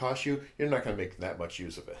much it costs you. You're not going to make that much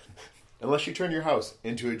use of it unless you turn your house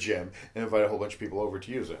into a gym and invite a whole bunch of people over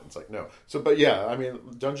to use it. It's like, no. So, but yeah, I mean,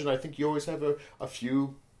 dungeon. I think you always have a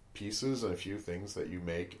few pieces and a few things that you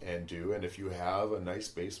make and do, and if you have a nice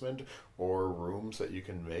basement or rooms that you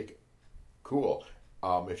can make, cool.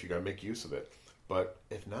 If you're going to make use of it, but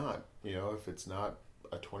if not, if it's not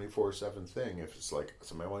a 24/7 thing, if it's like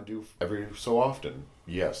something I want to do every so often,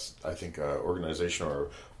 yes, I think organization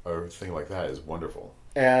or thing like that is wonderful.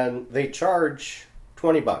 And they charge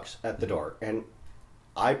 $20 at the door, and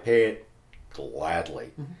I pay it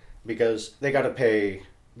gladly because they got to pay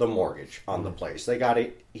the mortgage on the place. They got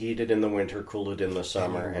to heat it in the winter, cool it in the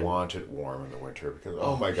summer, and want it warm in the winter because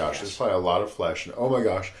oh my gosh, there's probably a lot of flesh, and oh my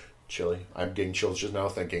gosh, chilly. I'm getting chills just now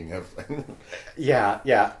thinking of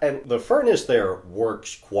yeah. And the furnace there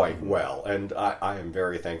works quite well, and I am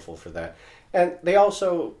very thankful for that. And they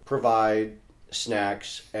also provide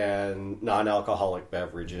snacks and non-alcoholic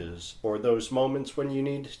beverages for those moments when you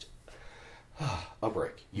need a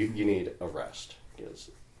break. You need a rest.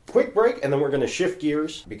 Quick break, and then we're going to shift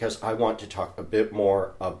gears because I want to talk a bit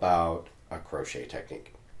more about a crochet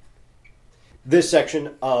technique. This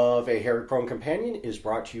section of A Hairy Prone Companion is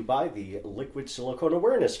brought to you by the Liquid Silicone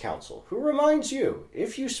Awareness Council, who reminds you,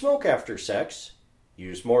 if you smoke after sex,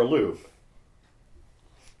 use more lube.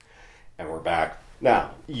 And we're back.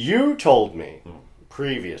 Now, you told me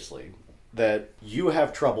previously that you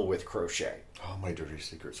have trouble with crochet. Oh, my dirty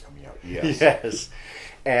secret's coming out. Yes. Yes.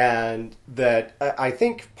 And that I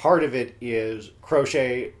think part of it is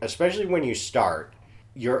crochet, especially when you start,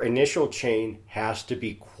 your initial chain has to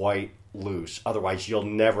be quite loose. Otherwise, you'll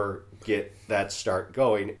never get that start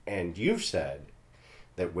going. And you've said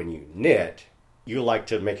that when you knit, you like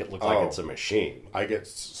to make it look like it's a machine. I get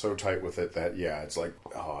so tight with it that, it's like,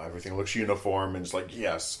 everything looks uniform. And it's like,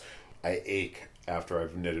 yes, I ache after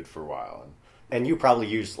I've knitted for a while. And you probably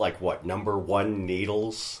use, number 1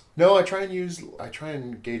 needles? No, I try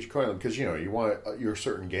and gauge accordingly because, you want your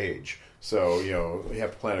certain gauge. So, you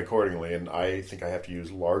have to plan accordingly. And I think I have to use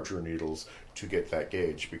larger needles to get that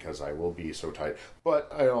gauge because I will be so tight. But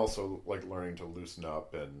I also like learning to loosen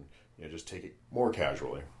up and, just take it more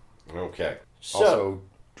casually. Okay. So, also,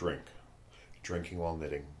 drinking while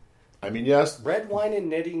knitting. I mean, yes, red wine and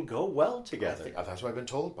knitting go well together. That's what I've been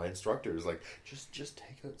told by instructors. Like, just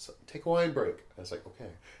take a wine break. And it's like, okay,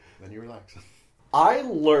 then you relax. I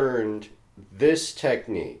learned this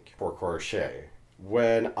technique for crochet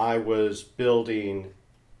when I was building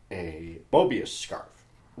a Mobius scarf.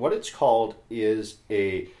 What it's called is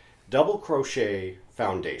a double crochet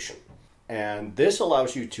foundation, and this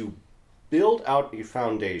allows you to build out a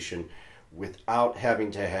foundation without having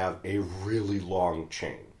to have a really long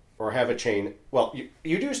chain. Or have a chain. Well,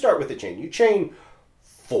 you do start with a chain. You chain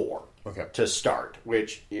 4 to start,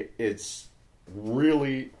 which it's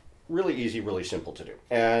really, really easy, really simple to do.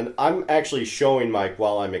 And I'm actually showing Mike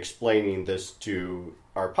while I'm explaining this to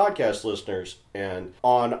our podcast listeners, and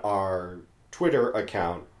on our Twitter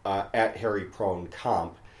account, at Hairy Prone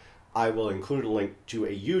Comp, I will include a link to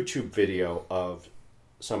a YouTube video of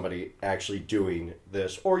somebody actually doing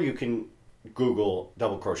this, or you can Google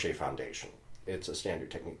double crochet foundation. It's a standard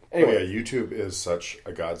technique. Anyway, YouTube is such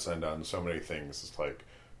a godsend on so many things. It's like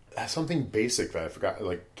something basic that I forgot,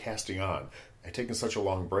 like casting on. I'd taken such a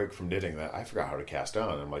long break from knitting that I forgot how to cast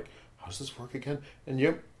on. I'm like, how does this work again? And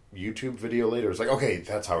yep, YouTube video later. It's like, okay,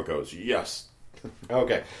 that's how it goes. Yes.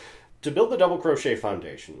 Okay. To build the double crochet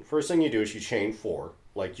foundation, first thing you do is you chain 4,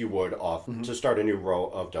 like you would off to start a new row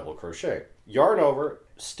of double crochet. Yarn over,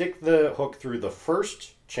 stick the hook through the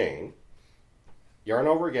first chain, yarn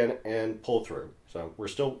over again, and pull through. So we're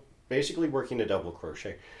still basically working a double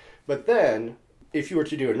crochet. But then, if you were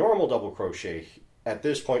to do a normal double crochet, at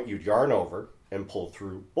this point you'd yarn over and pull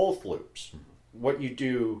through both loops. What you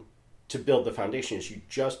do to build the foundation is you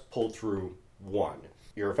just pull through one.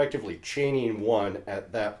 You're effectively chaining 1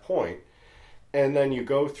 at that point, and then you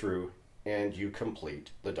go through and you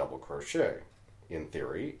complete the double crochet. In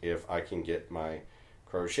theory, if I can get my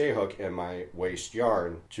crochet hook and my waste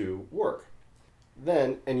yarn to work.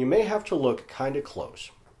 Then, and you may have to look kind of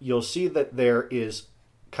close, you'll see that there is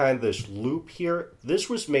kind of this loop here. This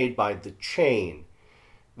was made by the chain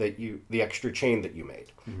that the extra chain that you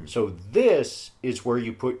made. So this is where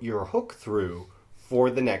you put your hook through for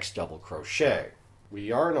the next double crochet. We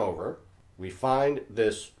yarn over, we find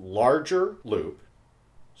this larger loop,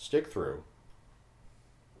 stick through.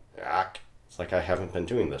 It's like I haven't been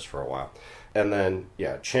doing this for a while. And then,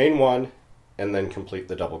 chain 1 and then complete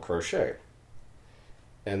the double crochet.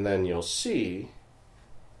 And then you'll see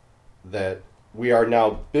that we are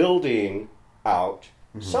now building out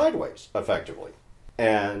sideways, effectively.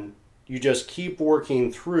 And you just keep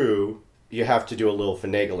working through. You have to do a little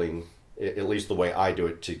finagling, at least the way I do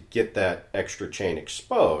it, to get that extra chain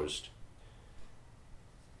exposed.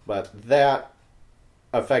 But that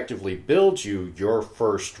effectively builds you your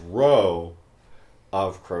first row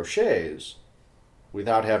of crochets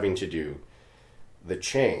without having to do the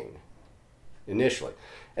chain initially.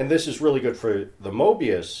 And this is really good for the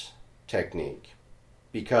Mobius technique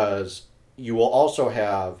because you will also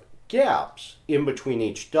have gaps in between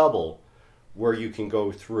each double where you can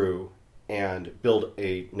go through and build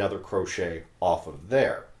another crochet off of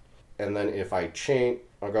there. And then if I chain,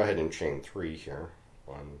 I'll go ahead and chain 3 here.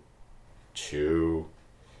 1, 2,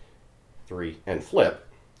 3, and flip.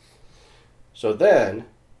 So then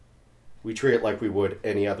we treat it like we would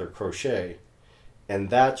any other crochet, and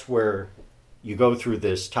that's where you go through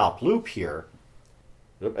this top loop here,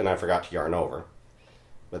 and I forgot to yarn over,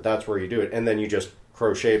 but that's where you do it, and then you just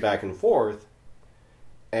crochet back and forth,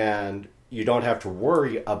 and you don't have to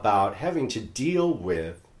worry about having to deal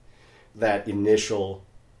with that initial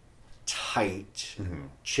tight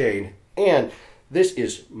chain. And this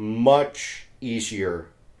is much easier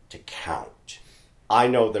to count. I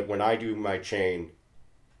know that when I do my chain,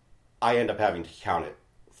 I end up having to count it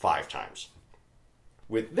 5 times.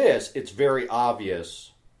 With this, it's very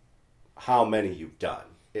obvious how many you've done.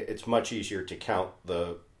 It's much easier to count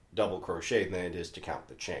the double crochet than it is to count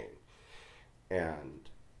the chain. And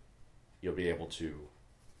you'll be able to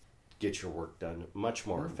get your work done much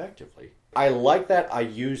more effectively. I like that. I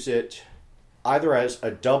use it either as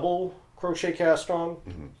a double crochet cast on,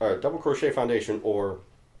 or a double crochet foundation, or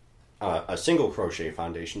a single crochet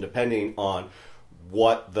foundation, depending on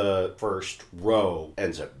what the first row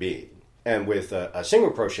ends up being. And with a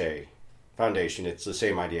single crochet foundation, it's the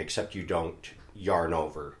same idea, except you don't yarn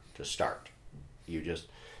over to start. You just,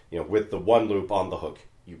 with the 1 loop on the hook,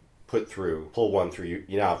 you put through, pull 1 through,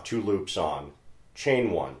 you now have 2 loops on,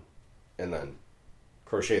 chain 1, and then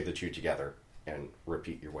crochet the 2 together and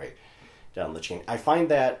repeat your way down the chain. I find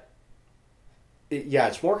that,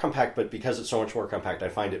 it's more compact, but because it's so much more compact, I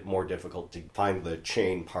find it more difficult to find the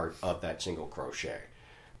chain part of that single crochet.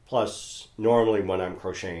 Plus, normally when I'm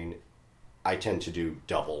crocheting, I tend to do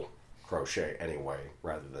double crochet anyway,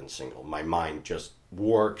 rather than single. My mind just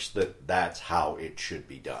works that that's how it should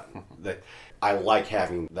be done. That I like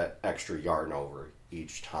having that extra yarn over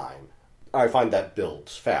each time. I find that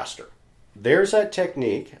builds faster. There's that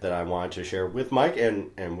technique that I wanted to share with Mike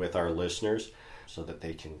and with our listeners so that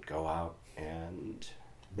they can go out and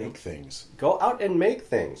make things. Go out and make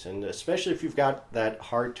things, and especially if you've got that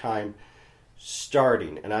hard time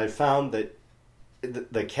starting. And I've found that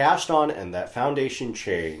the cast on and that foundation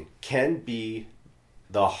chain can be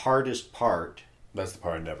the hardest part. That's the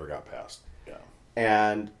part I never got past. Yeah.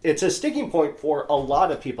 And it's a sticking point for a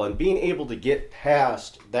lot of people, and being able to get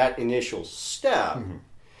past that initial step,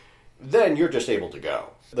 then you're just able to go.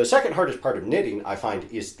 The second hardest part of knitting, I find,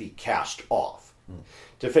 is the cast off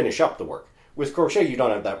to finish up the work. With crochet, you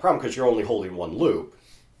don't have that problem because you're only holding 1 loop,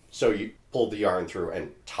 So you pull the yarn through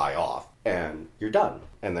and tie off, and you're done.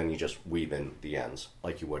 And then you just weave in the ends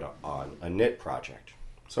like you would on a knit project.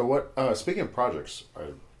 So what, speaking of projects,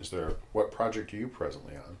 what project are you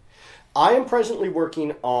presently on? I am presently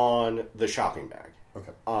working on the shopping bag.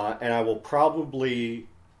 Okay. And I will probably,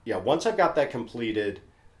 once I've got that completed,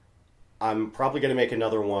 I'm probably going to make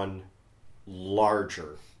another one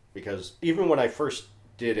larger. Because even when I first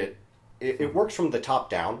did it, it works from the top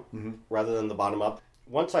down rather than the bottom up.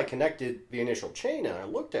 Once I connected the initial chain and I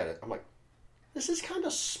looked at it, I'm like, this is kind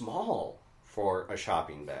of small for a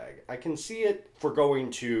shopping bag. I can see it for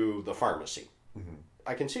going to the pharmacy. Mm-hmm.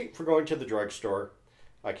 I can see it for going to the drugstore.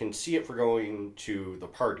 I can see it for going to the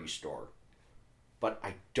party store. But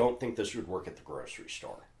I don't think this would work at the grocery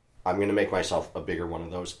store. I'm going to make myself a bigger one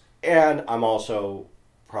of those. And I'm also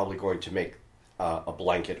probably going to make a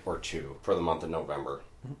blanket or two for the month of November.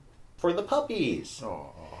 For the puppies.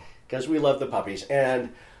 Because we love the puppies.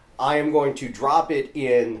 And I am going to drop it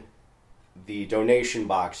in the donation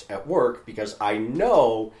box at work because I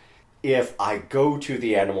know if I go to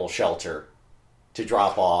the animal shelter to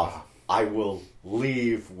drop off, I will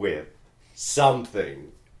leave with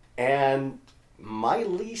something. And my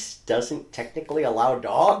lease doesn't technically allow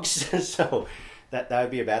dogs, so that would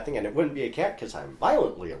be a bad thing. And it wouldn't be a cat because I'm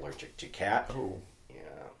violently allergic to cat. Oh.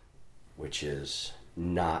 Yeah. Which is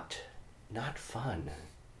not fun.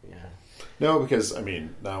 Yeah. No, because, I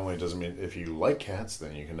mean, not only does it mean if you like cats,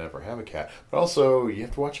 then you can never have a cat, but also you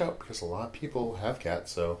have to watch out because a lot of people have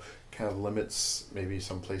cats, so it kind of limits maybe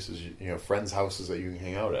some places, friends' houses that you can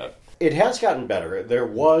hang out at. It has gotten better. There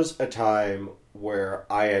was a time where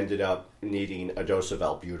I ended up needing a dose of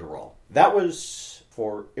albuterol. That was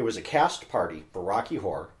it was a cast party for Rocky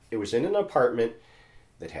Horror. It was in an apartment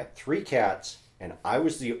that had 3 cats, and I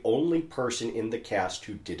was the only person in the cast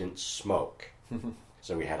who didn't smoke.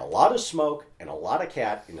 So we had a lot of smoke and a lot of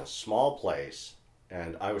cat in a small place,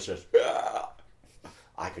 and I was just,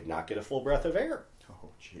 I could not get a full breath of air. Oh,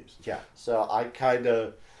 jeez. Yeah, so I kind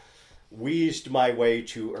of wheezed my way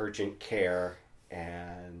to urgent care,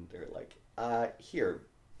 and they're like, here,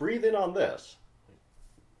 breathe in on this.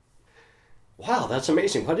 Wow, that's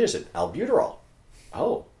amazing. What is it? Albuterol.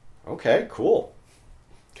 Oh, okay, cool.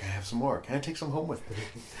 Can I have some more? Can I take some home with me?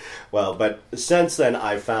 Well, but since then,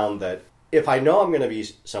 I found that if I know I'm going to be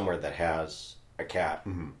somewhere that has a cat,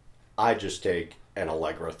 I just take an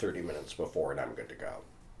Allegra 30 minutes before and I'm good to go.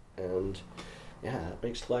 And yeah, that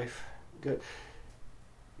makes life good.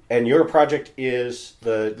 And your project is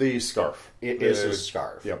the scarf. It is a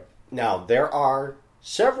scarf. Yep. Now, there are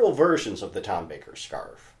several versions of the Tom Baker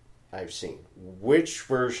scarf I've seen. Which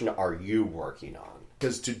version are you working on?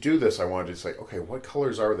 Because to do this, I wanted to say, okay, what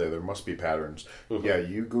colors are there? There must be patterns. Mm-hmm. Yeah,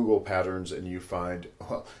 you Google patterns and you find,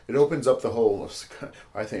 it opens up the whole,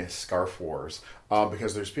 I think, scarf wars.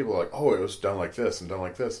 Because there's people like, it was done like this and done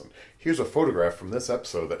like this. And here's a photograph from this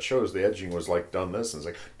episode that shows the edging was like done this. And it's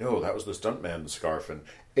like, no, that was the stuntman scarf. And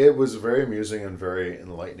it was very amusing and very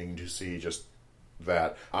enlightening to see just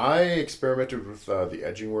that. I experimented with the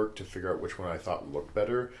edging work to figure out which one I thought looked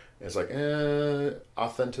better. It's like,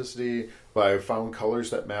 authenticity, but I found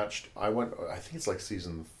colors that matched. I think it's like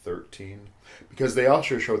season 13, because they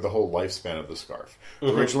also showed the whole lifespan of the scarf.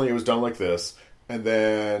 Mm-hmm. Originally it was done like this, and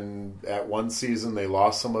then at one season they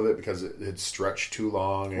lost some of it because it had stretched too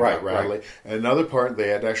long and got rattly. Right. And another part, they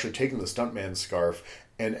had actually taken the stuntman scarf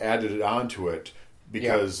and added it onto it,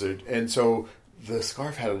 because and so the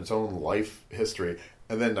scarf had its own life history.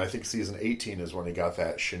 And then I think season 18 is when he got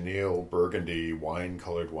that chenille burgundy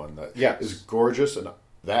wine-colored one that is gorgeous. And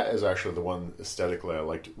that is actually the one aesthetically I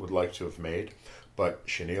would like to have made. But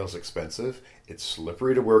chenille's expensive. It's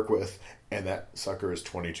slippery to work with. And that sucker is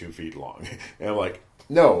 22 feet long. And I'm like,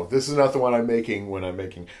 no, this is not the one I'm making when I'm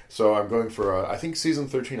making. So I'm going for, I think season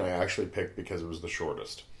 13 I actually picked because it was the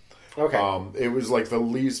shortest. Okay. It was like the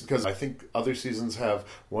least, because I think other seasons have,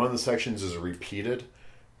 one of the sections is repeated.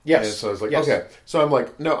 Yes. And so I was like, okay. So I'm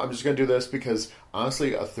like, no, I'm just going to do this because,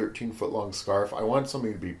 honestly, a 13-foot-long scarf, I want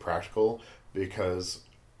something to be practical because,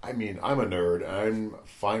 I mean, I'm a nerd. And I'm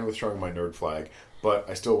fine with showing my nerd flag, but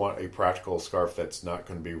I still want a practical scarf that's not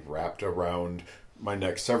going to be wrapped around my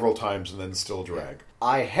neck several times and then still drag.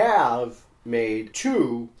 I have made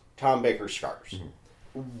 2 Tom Baker scarves.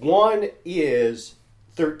 Mm-hmm. One is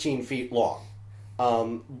 13 feet long.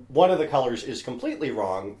 One of the colors is completely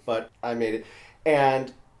wrong, but I made it.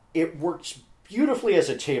 And it works beautifully as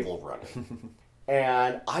a table runner,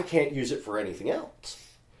 and I can't use it for anything else.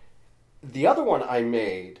 The other one I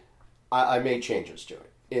made changes to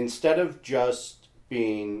it. Instead of just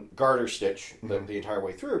being garter stitch the entire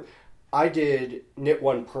way through, I did knit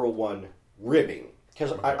one, purl one ribbing,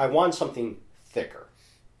 because I want something thicker.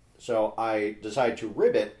 So I decided to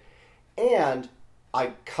ribbit, and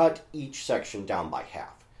I cut each section down by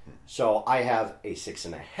half. So I have a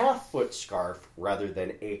 6.5-foot scarf rather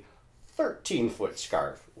than a 13-foot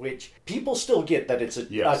scarf, which people still get that it's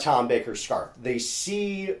a Tom Baker scarf. They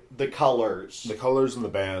see the colors. The colors and the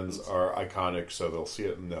bands are iconic, so they'll see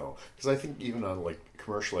it and know. Because I think even on like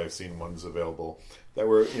commercially, I've seen ones available that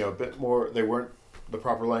were a bit more. They weren't the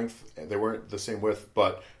proper length. They weren't the same width,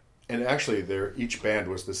 and actually, each band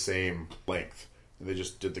was the same length. They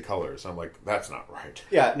just did the colors. I'm like, that's not right.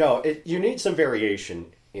 Yeah, no, you need some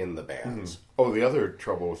variation in the bands. Mm-hmm. Oh, the other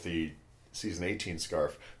trouble with the Season 18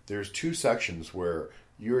 scarf, there's 2 sections where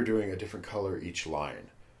you're doing a different color each line.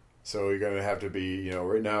 So you're going to have to be,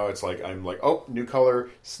 right now it's like, I'm like, oh, new color,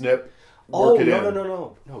 snip, work it in.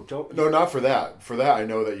 No, don't. No, not for that. For that, I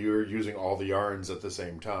know that you're using all the yarns at the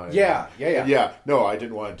same time. Yeah. Yeah, no, I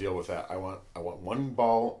didn't want to deal with that. I want one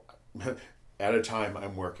ball at a time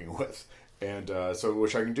I'm working with. And so,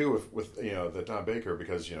 which I can do with the Tom Baker,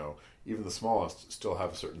 because, even the smallest still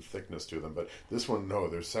have a certain thickness to them. But this one, no,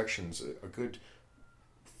 there's sections, a good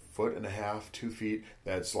 1.5 feet, 2 feet,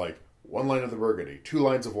 that's like 1 line of the burgundy, 2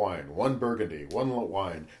 lines of wine, 1 burgundy, 1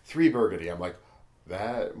 wine, 3 burgundy. I'm like,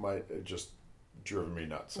 that might have just driven me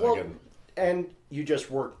nuts. Well, and you just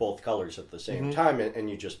work both colors at the same time, and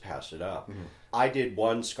you just pass it up. Mm-hmm. I did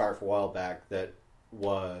one scarf a while back that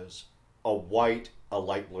was a white, a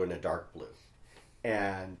light blue, and a dark blue.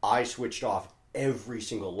 And I switched off every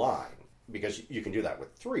single line, because you can do that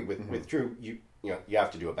with 3. With 2, you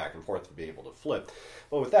have to do it back and forth to be able to flip.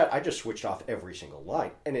 But with that, I just switched off every single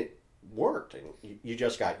line, and it worked, and you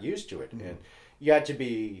just got used to it. Mm-hmm. And you had to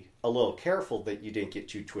be a little careful that you didn't get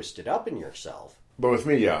too twisted up in yourself. But with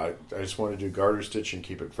me, I just want to do garter stitch and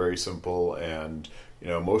keep it very simple, and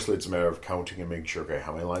mostly it's a matter of counting and making sure, okay,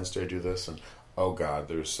 how many lines do I do this? And oh god,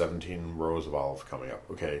 there's 17 rows of olive coming up.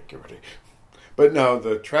 Okay, get ready. But no,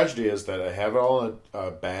 the tragedy is that I have it all in a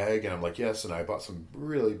bag, and I'm like, yes, and I bought some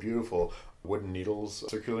really beautiful wooden needles,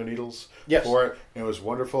 circular needles for it, and it was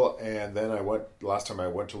wonderful. And then last time I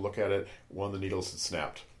went to look at it, one of the needles had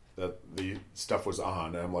snapped. That the stuff was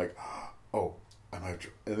on, and I'm like, oh, I might have to.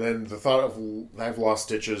 And then the thought of I've lost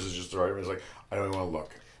stitches is just right. It's like, I don't even want to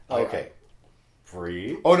look. Okay.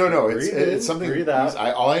 Breathe. Oh, no. Breathe it's something. Breathe out.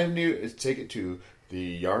 All I knew is take it to the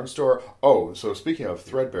yarn store. Oh, so speaking of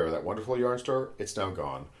Threadbare, that wonderful yarn store, it's now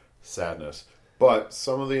gone. Sadness. But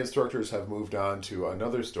some of the instructors have moved on to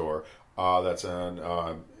another store that's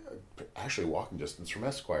on actually walking distance from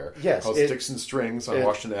Esquire. Yes. Called Sticks and Strings on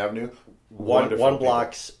Washington Avenue. One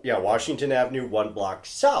block, Washington Avenue, 1 block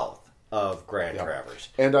south of Grand Traverse.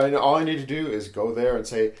 And all I need to do is go there and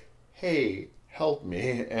say, hey, help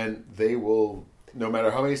me, and they will, no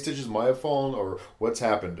matter how many stitches might have fallen or what's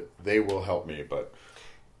happened, they will help me.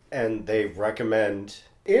 And they recommend,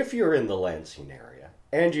 if you're in the Lansing area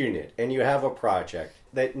and you knit and you have a project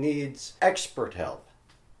that needs expert help,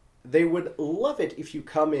 they would love it if you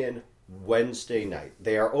come in Wednesday night.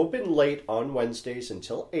 They are open late on Wednesdays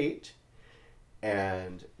until 8,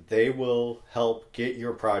 and they will help get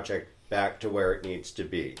your project back to where it needs to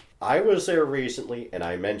be. I was there recently, and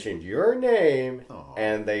I mentioned your name,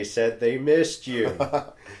 and they said they missed you,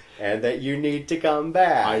 and that you need to come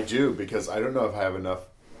back. I do, because I don't know if I have enough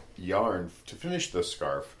yarn to finish this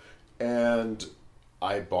scarf, and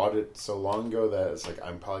I bought it so long ago that it's like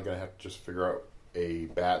I'm probably going to have to just figure out a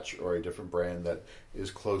batch or a different brand that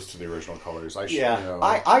is close to the original colors. I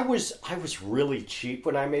was really cheap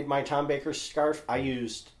when I made my Tom Baker scarf. I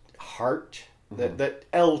used Heart, the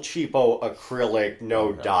El Cheapo acrylic,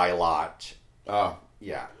 no dye lot.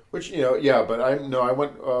 Yeah. Which, but I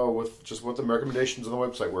went with just what the recommendations on the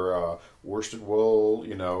website were, worsted wool,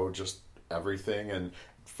 just everything, and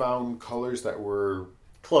found colors that were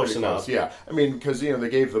close enough. Yeah. I mean, because, they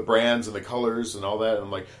gave the brands and the colors and all that, and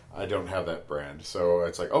I'm like, I don't have that brand. So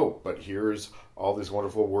it's like, oh, but here's all these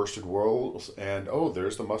wonderful worsted wools, and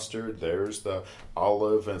there's the mustard, there's the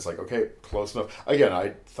olive, and it's like, okay, close enough. Again,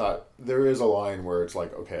 I thought there is a line where it's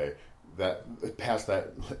like, okay, that past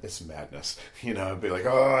that, it's madness. Be like,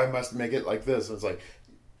 I must make it like this. And it's like,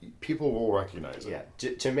 people will recognize it.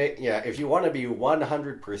 Yeah, if you want to be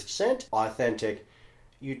 100% authentic,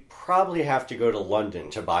 you'd probably have to go to London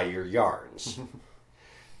to buy your yarns.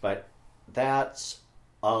 But that's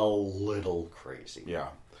a little crazy. Yeah.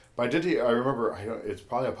 But I remember, it's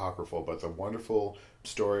probably apocryphal, but the wonderful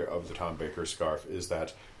story of the Tom Baker scarf is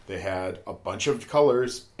that they had a bunch of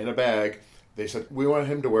colors in a bag. They said, we want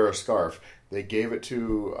him to wear a scarf. They gave it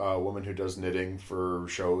to a woman who does knitting for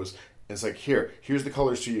shows. And it's like, here's the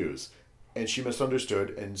colors to use. And she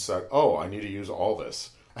misunderstood and said, I need to use all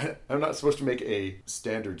this. I'm not supposed to make a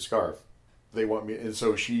standard scarf. they want me, and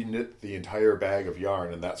so she knit the entire bag of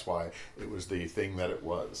yarn, and that's why it was the thing that it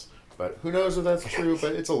was. But who knows if that's true,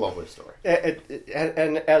 but it's a lovely story.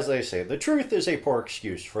 And as they say, the truth is a poor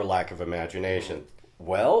excuse for lack of imagination.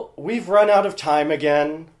 Well, we've run out of time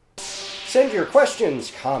again. Send your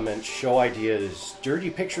questions, comments, show ideas, dirty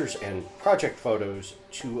pictures, and project photos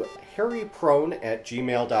to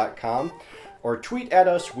harryprone@gmail.com or tweet at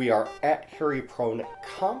us. We are at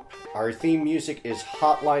harrypronecomp. Our theme music is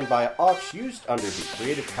Hotline by Ox, used under the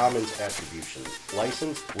Creative Commons Attribution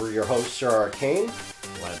license. We're your hosts, Sir Arcane,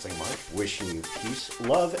 Lansing Mike, wishing you peace,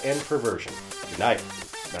 love, and perversion. Good night.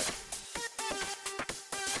 Night.